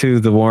stick to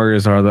the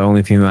Warriors are the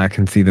only team that I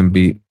can see them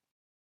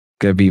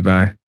get beat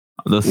by.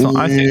 I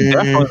see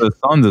definitely the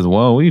Suns as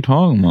well. What are you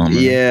talking about,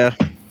 man? Yeah,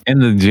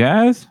 and the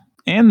Jazz,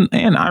 and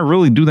I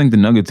really do think the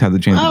Nuggets have the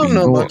chance. I don't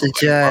know about the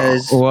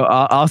Jazz. Well,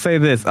 I'll say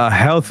this: a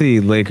healthy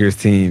Lakers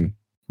team,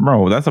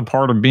 bro. That's a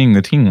part of being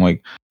the team.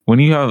 Like when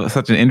you have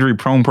such an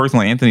injury-prone person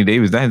like Anthony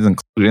Davis, that is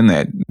included in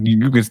that.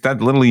 You can start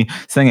literally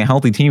saying a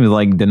healthy team is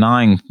like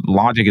denying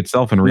logic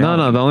itself in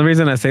reality. No. The only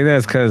reason I say that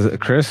is because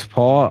Chris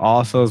Paul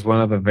also is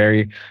one of the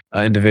very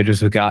individuals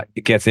who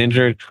gets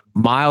injured.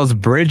 Miles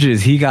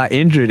Bridges, he got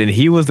injured, and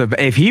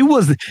if he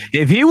was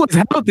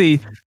healthy,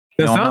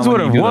 the Suns would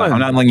have won. I'm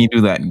not letting you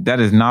do that.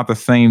 That is not the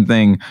same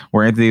thing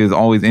where Anthony is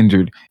always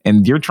injured,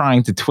 and you're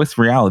trying to twist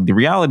reality. The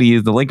reality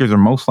is the Lakers are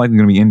most likely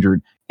going to be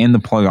injured in the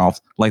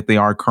playoffs like they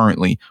are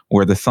currently,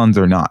 where the Suns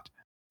are not.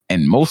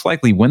 And most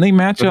likely when they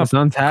match up, the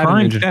Suns have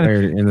an injured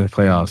player in the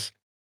playoffs.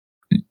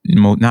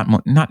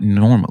 Not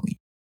normally.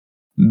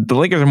 The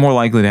Lakers are more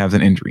likely to have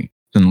an injury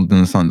than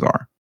the Suns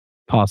are.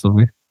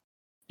 Possibly.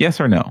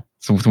 Yes or no?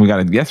 So we got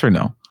a yes or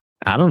no?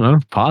 I don't know.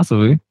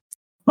 Possibly.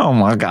 Oh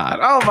my God.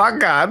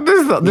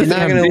 This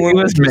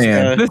ambiguous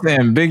man. This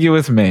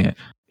ambiguous man.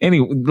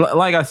 Anyway,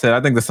 like I said,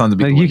 I think the Suns will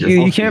beat the Lakers.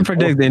 You can't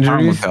predict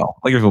injuries.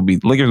 Lakers will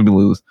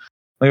lose.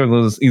 Lakers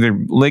lose either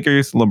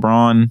Lakers,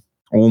 LeBron,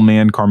 old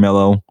man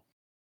Carmelo,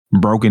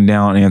 broken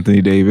down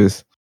Anthony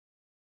Davis.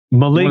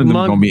 Malik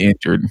Monk gonna be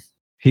injured.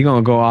 He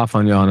gonna go off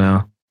on y'all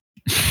now.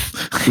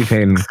 Keep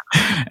hating.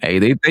 Hey,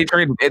 they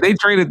traded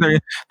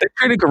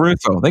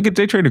Caruso. They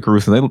traded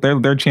Caruso.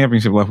 Their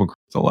championship left with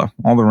Caruso left.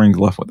 All the rings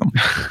left with them.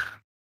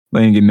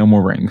 They ain't getting no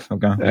more rings.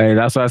 Okay. Hey,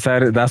 that's why I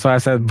said it. That's why I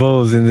said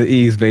Bulls in the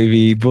East,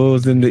 baby.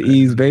 Bulls in the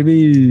East,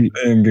 baby.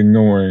 They ain't getting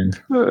no rings.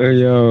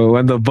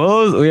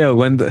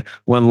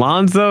 When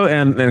Lonzo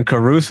and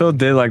Caruso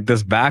did like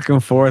this back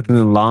and forth, and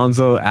then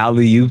Lonzo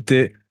alley-ooped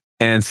it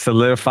and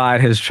solidified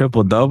his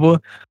triple double,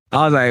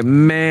 I was like,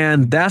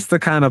 man, that's the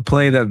kind of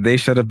play that they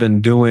should have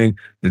been doing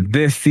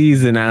this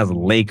season as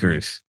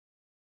Lakers.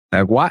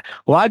 Like,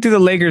 why do the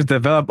Lakers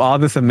develop all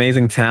this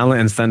amazing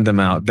talent and send them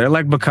out? They're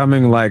like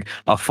becoming like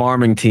a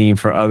farming team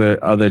for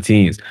other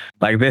teams.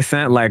 Like they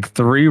sent like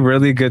 3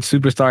 really good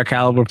superstar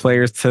caliber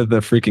players to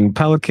the freaking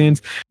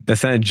Pelicans. They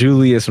sent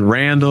Julius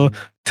Randle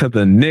to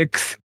the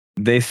Knicks.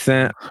 They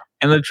sent.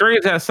 And the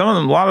trades have a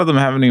lot of them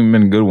haven't even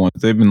been good ones.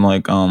 They've been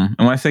like, and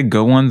when I say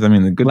good ones, I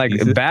mean the good like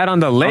pieces. Bad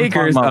on the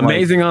Lakers,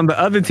 amazing on the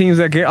other teams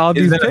that get all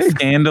these picks. A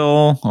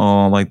scandal?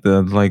 Oh, like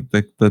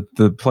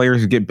the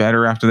players get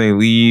better after they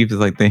leave. It's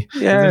like they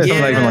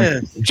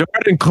like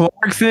Jordan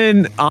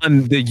Clarkson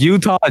on the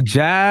Utah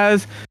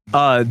Jazz,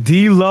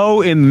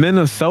 D-Lo in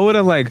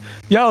Minnesota. Like,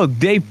 yo,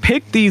 they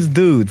picked these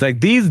dudes.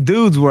 Like these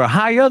dudes were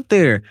high up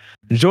there.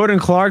 Jordan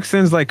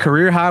Clarkson's like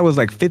career high was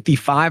like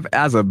 55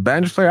 as a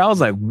bench player. I was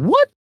like,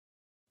 what?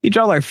 He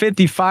dropped like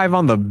 55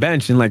 on the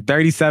bench in like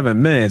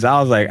 37 minutes. I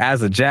was like,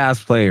 as a Jazz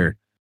player,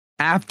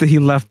 after he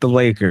left the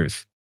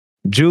Lakers,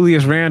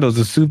 Julius Randle's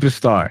a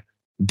superstar.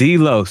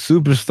 D-Lo,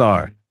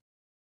 superstar.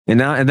 And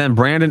then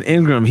Brandon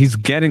Ingram, he's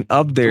getting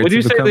up there. Would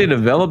you say they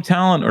developed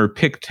talent or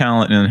picked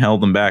talent and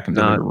held them back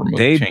until they were removed?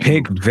 They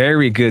picked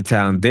very good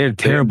talent. They're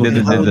terrible. They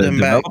did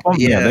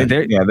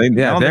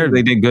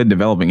good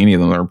developing any of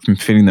them or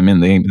fitting them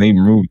in. They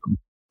removed them.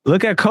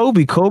 Look at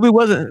Kobe. Kobe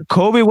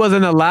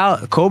wasn't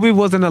allowed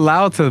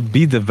to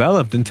be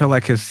developed until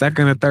like his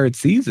second or third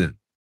season.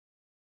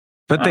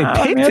 But they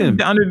picked him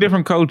under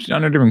different coaching.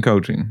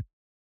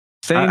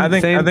 I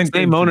think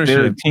same ownership.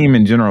 Their team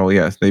in general,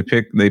 yes, they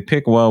pick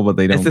well, but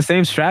they don't. It's the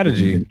same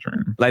strategy.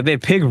 Like they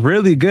pick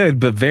really good,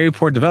 but very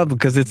poor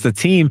development because it's the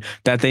team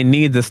that they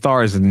need the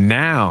stars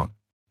now.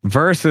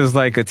 Versus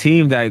like a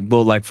team that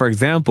will, like, for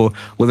example,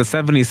 with the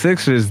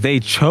 76ers,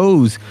 they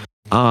chose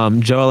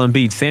Joel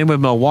Embiid. Same with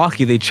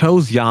Milwaukee. They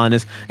chose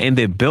Giannis and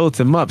they built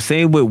him up.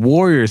 Same with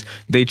Warriors.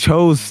 They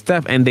chose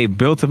Steph and they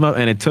built him up,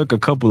 and it took a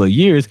couple of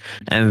years,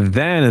 and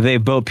then they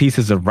built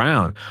pieces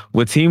around.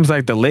 With teams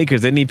like the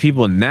Lakers, they need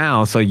people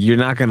now, so you're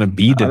not going to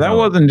be developed. That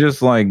wasn't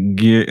just like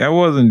that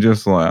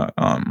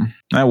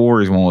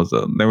Warriors one was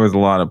there was a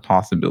lot of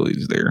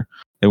possibilities there.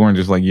 They weren't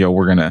just like, yo,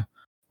 we're gonna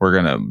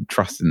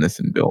trust in this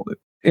and build it.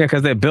 Yeah,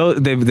 because they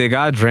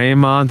got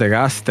Draymond, they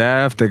got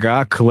Steph, they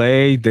got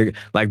Clay. They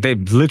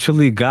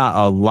literally got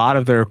a lot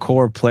of their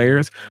core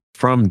players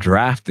from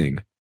drafting,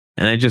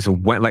 and they just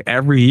went like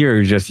every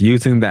year just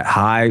using that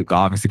high,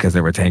 obviously because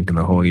they were tanking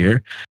the whole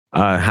year,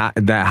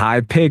 that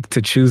high pick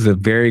to choose a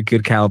very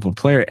good caliber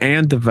player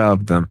and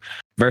develop them.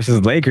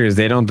 Versus Lakers,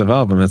 they don't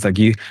develop them. It's like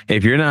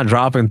if you're not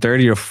dropping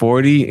 30 or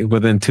 40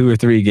 within 2 or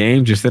 3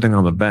 games, you're sitting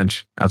on the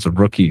bench as a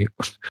rookie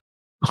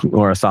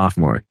or a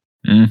sophomore.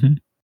 Mm-hmm.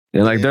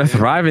 They're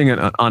thriving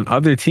on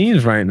other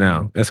teams right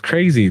now. That's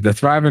crazy. They're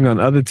thriving on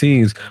other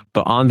teams,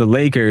 but on the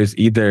Lakers,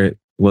 either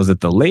was it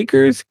the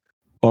Lakers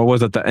or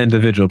was it the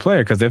individual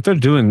player? Because if they're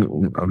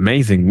doing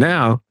amazing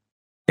now,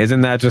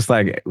 isn't that just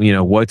like,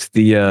 what's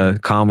the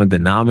common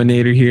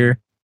denominator here?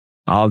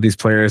 All of these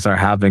players are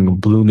having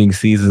blooming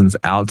seasons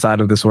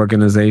outside of this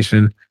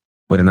organization.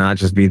 Would it not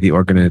just be the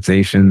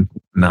organization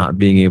not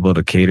being able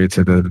to cater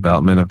to the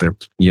development of their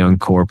young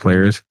core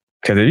players?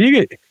 Because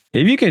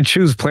if you can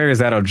choose players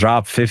that'll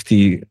drop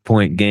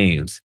 50-point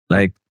games,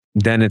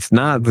 then it's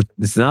not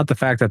the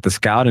fact that the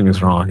scouting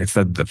is wrong; it's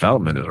that the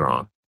development is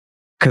wrong.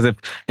 Because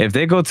if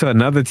they go to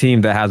another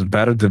team that has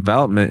better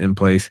development in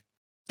place,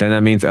 then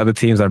that means other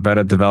teams are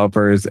better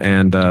developers,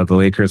 and the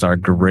Lakers are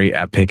great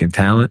at picking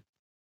talent.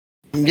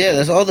 Yeah,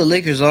 that's all the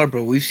Lakers are,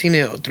 bro. We've seen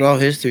it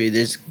throughout history.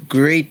 There's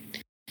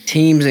great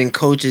teams and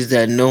coaches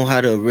that know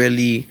how to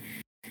really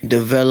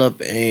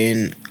develop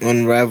and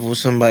unravel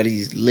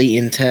somebody's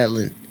latent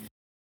talent.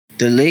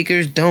 The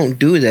Lakers don't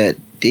do that.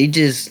 They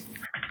just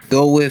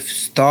go with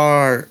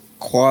star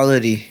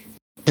quality,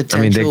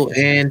 potential,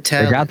 and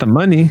talent. They got the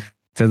money,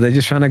 so they're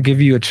just trying to give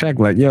you a check.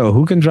 Like, yo,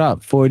 who can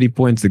drop 40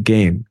 points a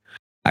game?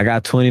 I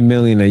got $20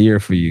 million a year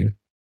for you.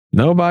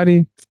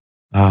 Nobody.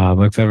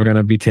 Looks like we're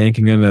gonna be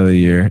tanking another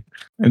year.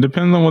 It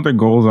depends on what their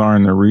goals are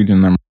in their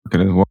region, their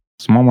market as well.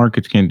 Small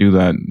markets can't do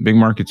that. Big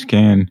markets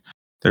can.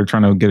 They're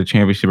trying to get a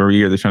championship every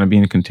year. They're trying to be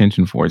in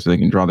contention for it so they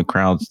can draw the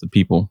crowds, the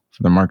people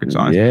for the market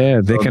size.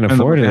 Yeah, they can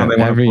afford it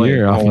every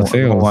year off of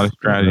sales. A lot of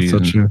strategies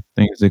and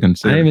things they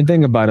consider. I didn't even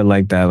think about it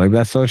like that. Like,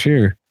 that's so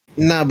true.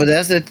 Nah, but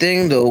that's the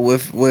thing though.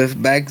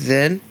 With back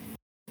then,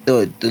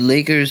 the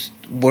Lakers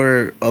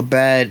were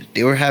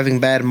they were having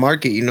bad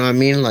market. You know what I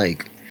mean?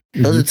 Like,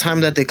 there was a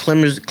time that the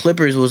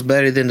Clippers was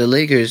better than the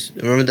Lakers.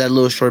 Remember that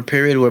little short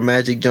period where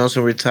Magic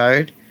Johnson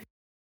retired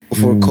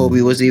before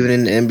Kobe was even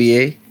in the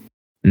NBA?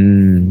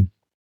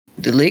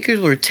 The Lakers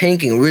were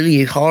tanking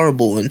really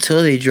horrible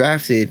until they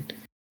drafted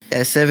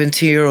that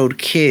 17-year-old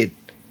kid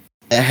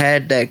that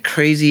had that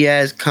crazy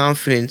ass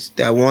confidence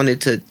that wanted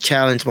to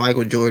challenge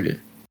Michael Jordan.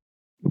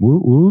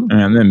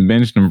 And then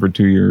benched him for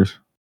 2 years.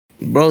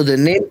 Bro, the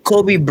name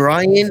Kobe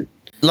Bryant,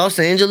 Los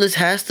Angeles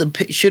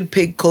should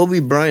pick Kobe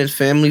Bryant's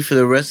family for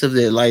the rest of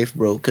their life,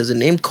 bro. Because the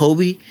name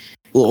Kobe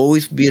will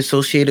always be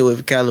associated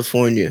with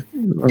California.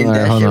 And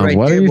that shit right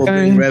there will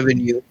bring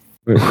revenue.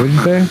 What did you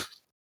say?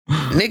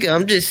 Nigga,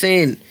 I'm just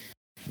saying.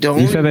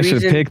 You said they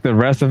should pick the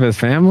rest of his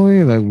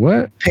family? Like,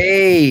 what?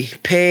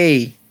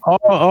 Pay.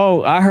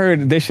 Oh, I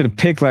heard they should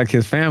pick like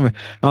his family.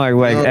 I'm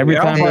like every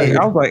time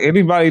I was like,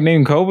 anybody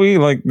named Kobe?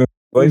 Like, the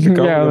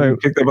Lakers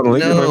picked up on the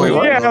Lakers?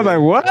 No. I was like,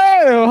 what?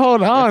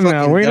 Hold on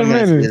now. Wait a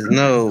minute.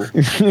 No.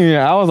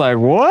 Yeah, I was like,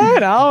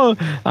 what?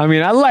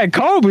 I like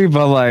Kobe,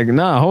 but like,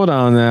 nah, hold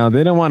on now.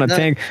 They don't want to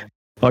tank.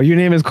 Oh, your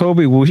name is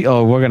Kobe? We're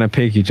going to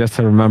pick you just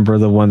to remember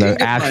the one that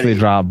actually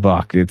dropped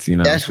buckets.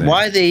 That's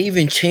why they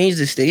even changed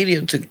the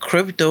stadium to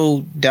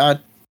Crypto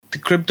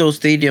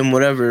Stadium,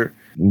 whatever.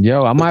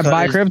 Yo, I might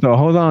buy crypto.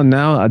 Hold on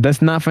now.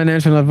 That's not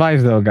financial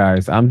advice, though,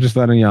 guys. I'm just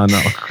letting y'all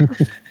know.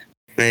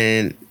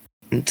 Man,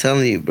 I'm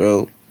telling you,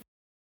 bro.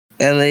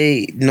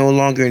 LA no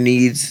longer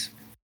needs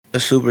a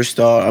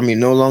superstar.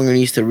 No longer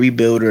needs to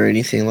rebuild or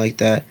anything like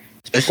that.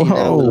 Especially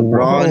now with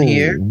LeBron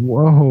here.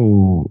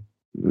 Whoa,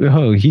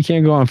 he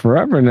can't go on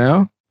forever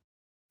now.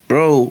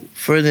 Bro,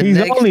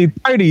 he's only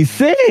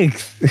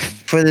 36.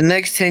 For the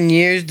next 10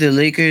 years, the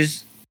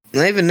Lakers,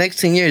 not even next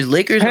 10 years,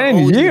 Lakers 10 are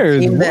always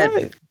years? the team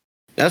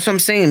that's what I'm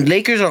saying.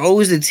 Lakers are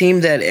always the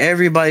team that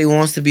everybody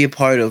wants to be a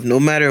part of. No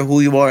matter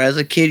who you are. As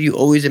a kid, you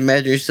always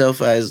imagine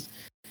yourself as,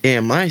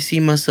 damn, I see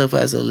myself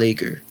as a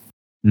Laker.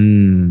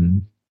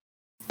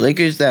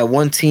 Lakers, that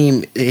one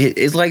team,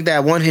 it's like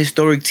that one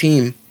historic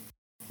team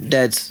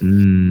that's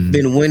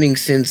been winning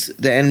since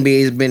the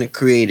NBA has been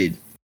created.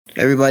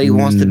 Everybody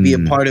wants to be a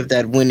part of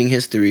that winning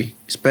history,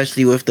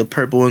 especially with the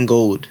purple and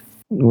gold.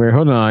 Wait,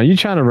 hold on. Are you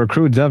trying to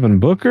recruit Devin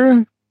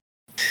Booker?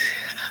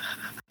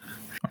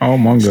 Oh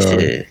my God.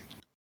 Shit.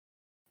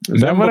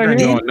 Is that what I hear?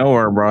 Going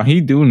nowhere, bro. He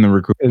doing the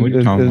recruitment.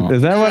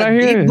 Is that what I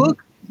hear?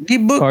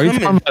 D-Book are you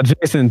talking about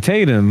Jason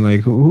Tatum?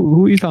 Like,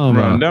 who are you talking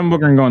about? Devin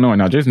Booker ain't going nowhere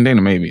now. Jason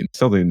Tatum maybe.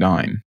 Still they're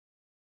dying.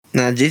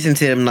 Nah, Jason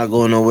Tatum not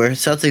going nowhere.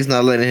 Celtics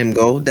not letting him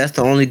go. That's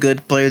the only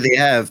good player they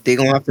have. They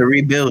gonna have to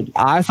rebuild.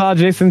 I saw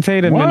Jason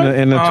Tatum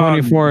in the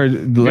 24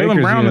 Lakers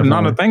Jaylen Brown is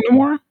not a thing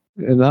anymore.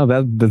 No,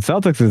 that the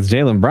Celtics is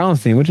Jaylen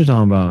Brown's team. What you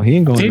talking about? He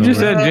ain't going. He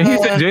said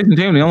Jason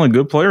Tatum the only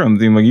good player on the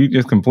team. Like you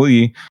just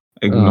completely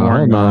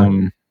ignoring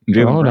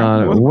Hold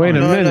on. Wait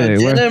a minute.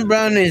 Jaylen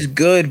Brown is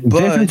good, but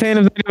Jason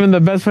Tatum's not even the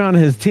best player on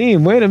his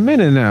team. Wait a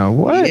minute now.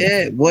 What?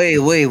 Yeah, wait.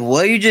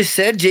 What you just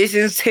said?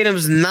 Jason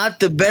Tatum's not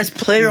the best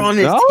player on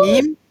his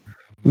team?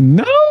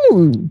 No.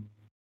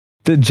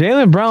 Did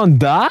Jaylen Brown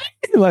die?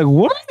 Like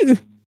what?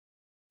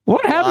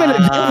 What happened to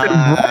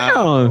Jaylen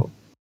Brown?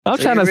 I'm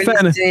trying to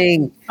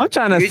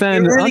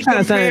send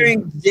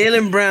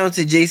Jaylen Brown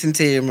to Jason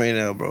Tatum right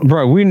now, bro.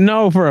 Bro, we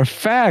know for a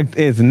fact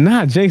it's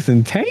not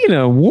Jason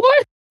Tatum.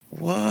 What?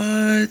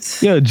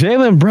 Yo,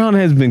 Jaylen Brown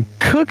has been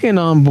cooking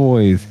on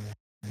boys.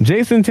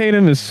 Jason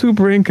Tatum is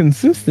super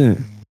inconsistent.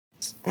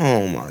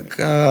 Oh my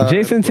god.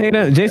 Jason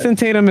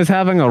Tatum is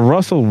having a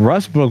Russell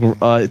Westbrook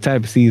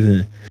type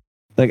season.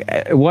 Like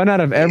 1 out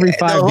of every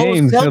 5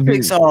 games.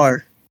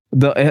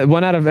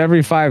 One out of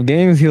every 5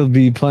 games he'll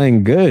be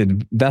playing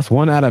good. That's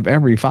 1 out of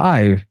every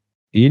 5.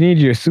 You need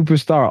your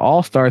superstar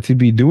all-star to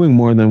be doing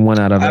more than 1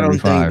 out of every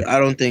 5. I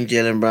don't think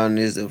Jaylen Brown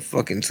is a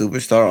fucking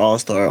superstar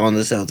all-star on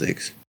the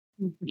Celtics.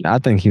 I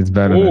think he's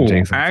better than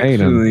Jason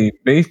Tatum. Actually,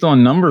 based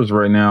on numbers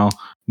right now,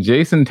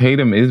 Jason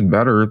Tatum is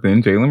better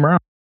than Jaylen Brown.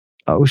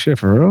 Oh shit,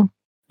 for real?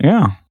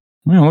 Yeah.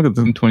 Look at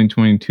the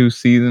 2022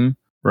 season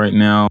right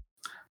now.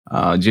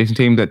 Jason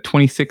Tatum's at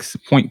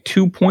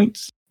 26.2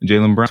 points.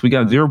 Jaylen Brown. So we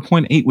got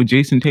 0.8 with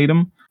Jason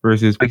Tatum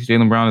versus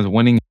Jaylen Brown is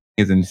winning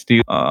is in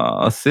steal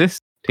assists.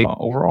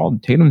 Overall,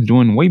 Tatum's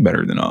doing way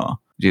better than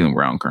Jaylen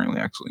Brown currently,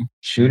 actually.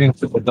 Shooting.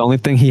 The only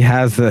thing he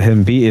has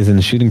him beat is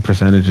in shooting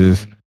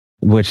percentages,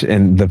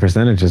 and the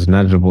percentage is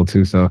negligible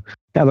too. So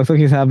yeah, it looks like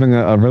he's having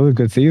a really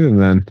good season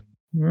then.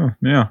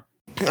 Yeah.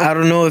 I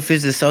don't know if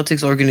it's the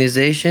Celtics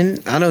organization.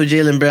 I know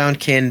Jaylen Brown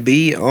can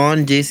be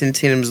on Jason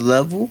Tatum's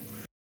level,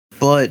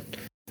 but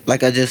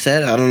like I just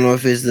said, I don't know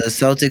if it's the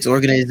Celtics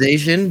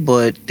organization,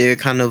 but they're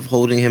kind of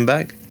holding him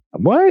back.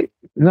 What?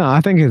 No,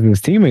 I think it's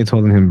his teammates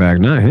holding him back,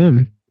 not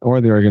him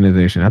or the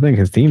organization. I think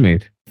his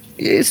teammates.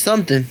 It's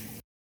something.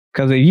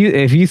 Because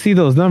if you see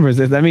those numbers,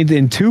 that means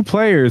in two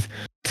players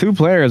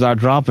are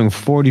dropping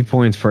 40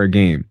 points per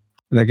game.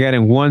 They're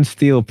getting 1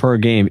 steal per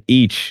game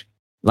each.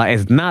 Like,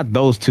 it's not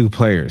those 2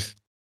 players.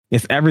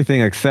 It's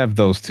everything except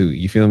those 2.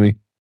 You feel me?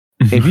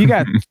 If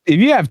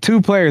you have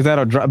 2 players that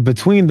are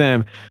between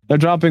them, they're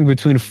dropping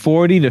between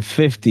 40 to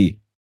 50.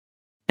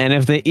 And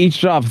if they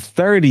each drop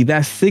 30,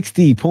 that's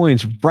 60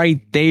 points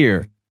right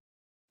there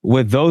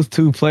with those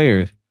 2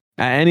 players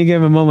at any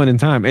given moment in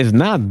time. It's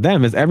not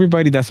them. It's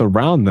everybody that's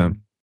around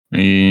them.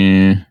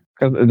 Yeah.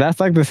 Because that's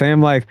like the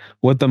same like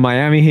with the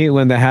Miami Heat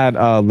when they had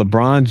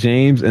LeBron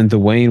James and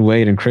Dwayne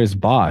Wade and Chris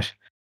Bosh.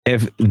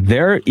 If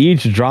they're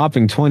each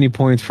dropping 20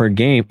 points per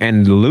game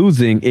and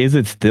losing, is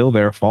it still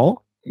their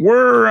fault?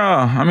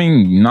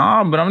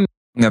 Nah, but I'm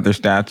looking at their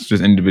stats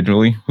just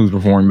individually, who's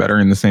performing better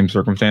in the same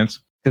circumstance.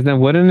 Because then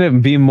wouldn't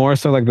it be more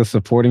so like the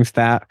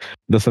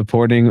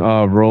supporting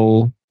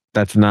role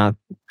that's not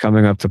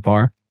coming up to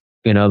par?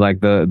 You know, like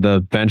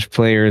the bench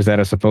players that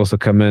are supposed to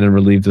come in and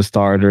relieve the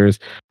starters.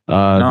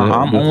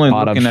 I'm only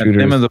looking at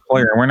them as a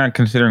player. We're not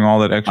considering all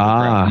that extra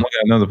crap. I'm looking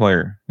at another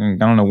player. I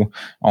don't know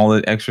all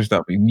the extra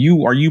stuff.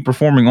 Are you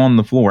performing on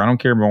the floor? I don't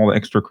care about all the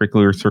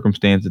extracurricular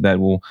circumstances that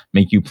will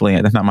make you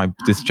play. That's not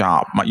this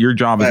job. Your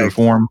job is to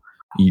perform,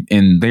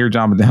 and their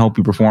job is to help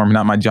you perform.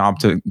 Not my job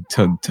to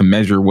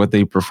measure what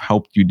they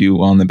helped you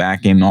do on the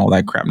back end and all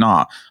that crap.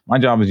 Nah, my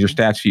job is your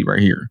stat sheet right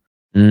here.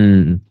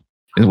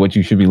 Is what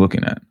you should be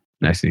looking at.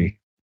 I see.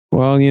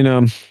 Well, you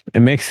know, it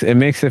makes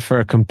it for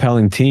a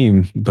compelling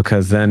team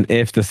because then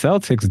if the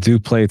Celtics do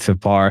play to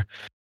par,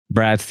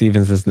 Brad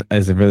Stevens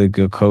is a really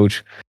good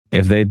coach.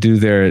 If they do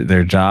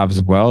their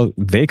jobs well,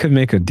 they could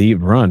make a deep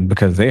run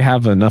because they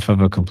have enough of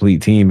a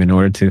complete team in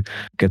order to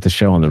get the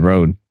show on the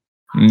road.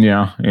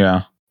 Yeah.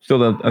 They're still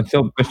going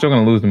to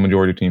lose the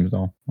majority of teams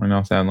though right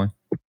now, sadly.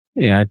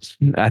 Yeah,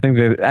 I think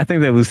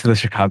they lose to the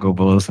Chicago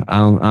Bulls. I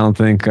don't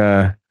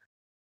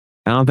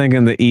think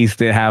in the East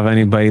they have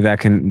anybody that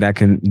can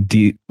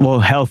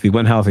healthy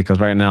because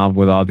right now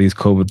with all these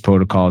COVID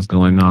protocols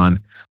going on,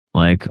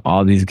 like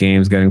all these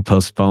games getting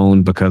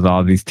postponed because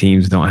all these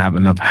teams don't have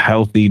enough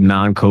healthy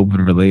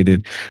non-COVID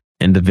related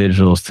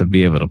individuals to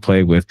be able to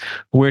play with,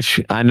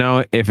 which I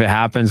know if it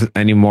happens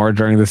anymore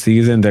during the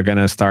season, they're going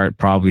to start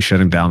probably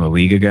shutting down the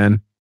league again,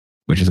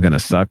 which is going to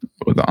suck.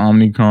 With the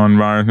Omicron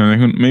virus,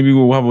 maybe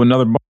we'll have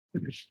another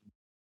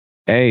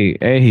Hey,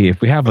 if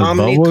we have a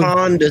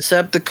Omnicon,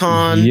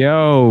 Decepticon,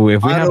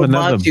 if we have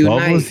another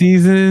bubble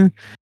season,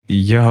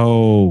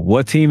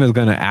 what team is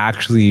gonna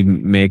actually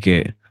make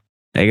it?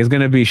 Like it's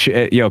gonna be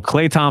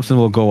Klay Thompson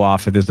will go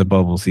off if there's a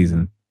bubble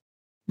season,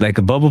 like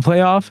a bubble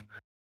playoff.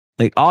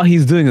 Like all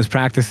he's doing is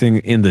practicing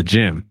in the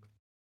gym.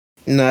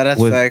 No,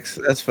 facts.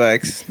 That's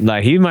facts.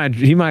 Like he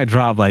might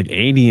drop like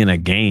 80 in a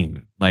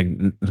game, like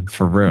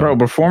for real. Bro,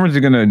 performance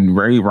is gonna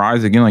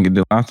rise again like it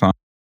did last time.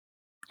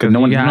 Because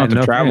you don't have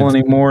to travel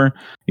anymore.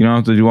 You don't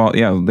have to do all.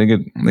 Yeah, they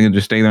could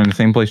just stay there in the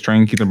same place,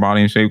 train, keep their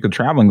body in shape. Because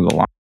traveling is a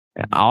lot.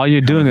 All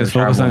you're doing is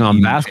focusing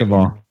on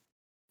basketball.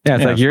 Yeah,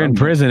 it's like you're in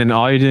prison and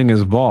all you're doing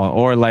is ball.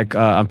 Or like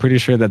I'm pretty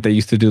sure that they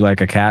used to do like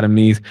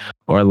academies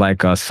or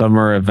like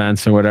summer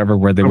events or whatever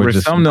where they would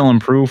just. For some they'll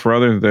improve. For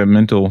others, they're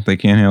mental. They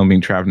can't handle being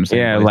trapped in the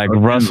same place. Like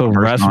Russell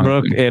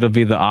Westbrook, it'll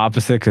be the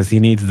opposite because he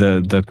needs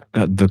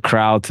the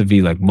crowd to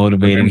be like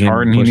motivating him.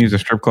 Harden, he needs a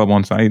strip club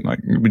on site. Like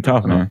it'd be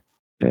tough, man.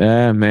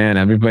 Yeah, man.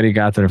 Everybody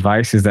got their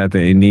vices that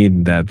they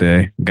need, that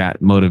they got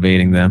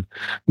motivating them.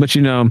 But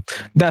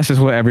that's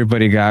just what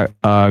everybody got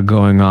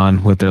going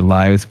on with their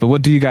lives. But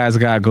what do you guys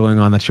got going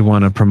on that you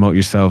want to promote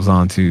yourselves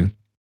onto?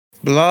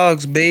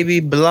 Blogs, baby,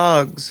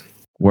 blogs.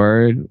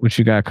 Word. What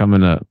you got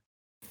coming up?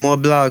 More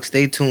blogs.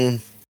 Stay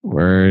tuned.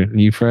 Word.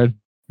 You, Fred?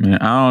 Man,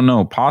 I don't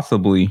know.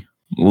 Possibly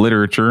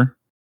literature.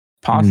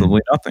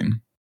 Possibly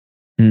nothing.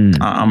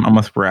 I'm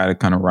a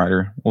sporadic kind of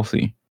writer. We'll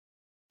see.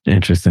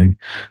 Interesting.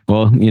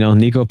 Well,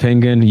 Nico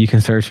Pingan, you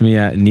can search me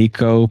at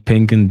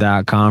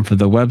nicopingan.com for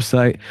the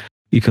website.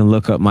 You can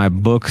look up my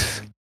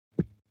books,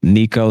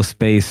 Nico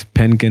space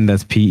Pingan,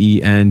 that's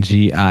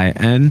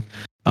Pengin.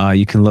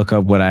 You can look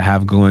up what I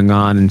have going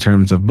on in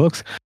terms of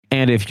books.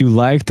 And if you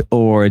liked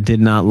or did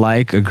not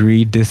like,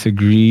 agreed,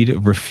 disagreed,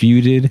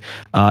 refuted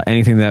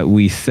anything that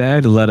we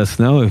said, let us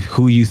know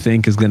who you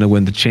think is going to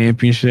win the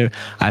championship.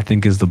 I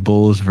think is the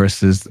Bulls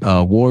versus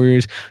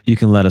Warriors. You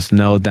can let us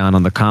know down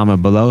on the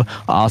comment below.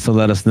 Also,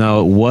 let us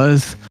know,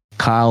 was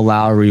Kyle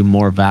Lowry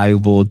more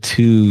valuable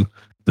to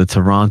the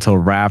Toronto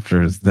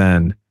Raptors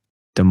than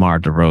DeMar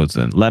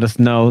DeRozan? Let us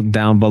know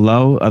down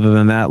below. Other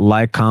than that,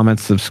 like,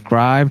 comment,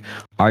 subscribe.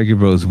 Argue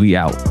Bros, we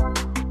out.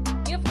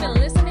 You've been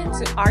listening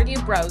to Argue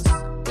Bros.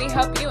 We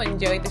hope you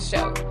enjoyed the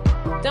show.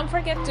 Don't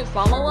forget to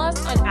follow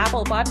us on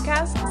Apple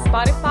Podcasts,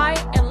 Spotify,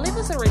 and leave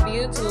us a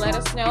review to let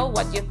us know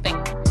what you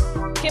think.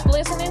 Keep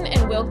listening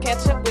and we'll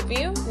catch up with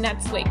you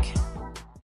next week.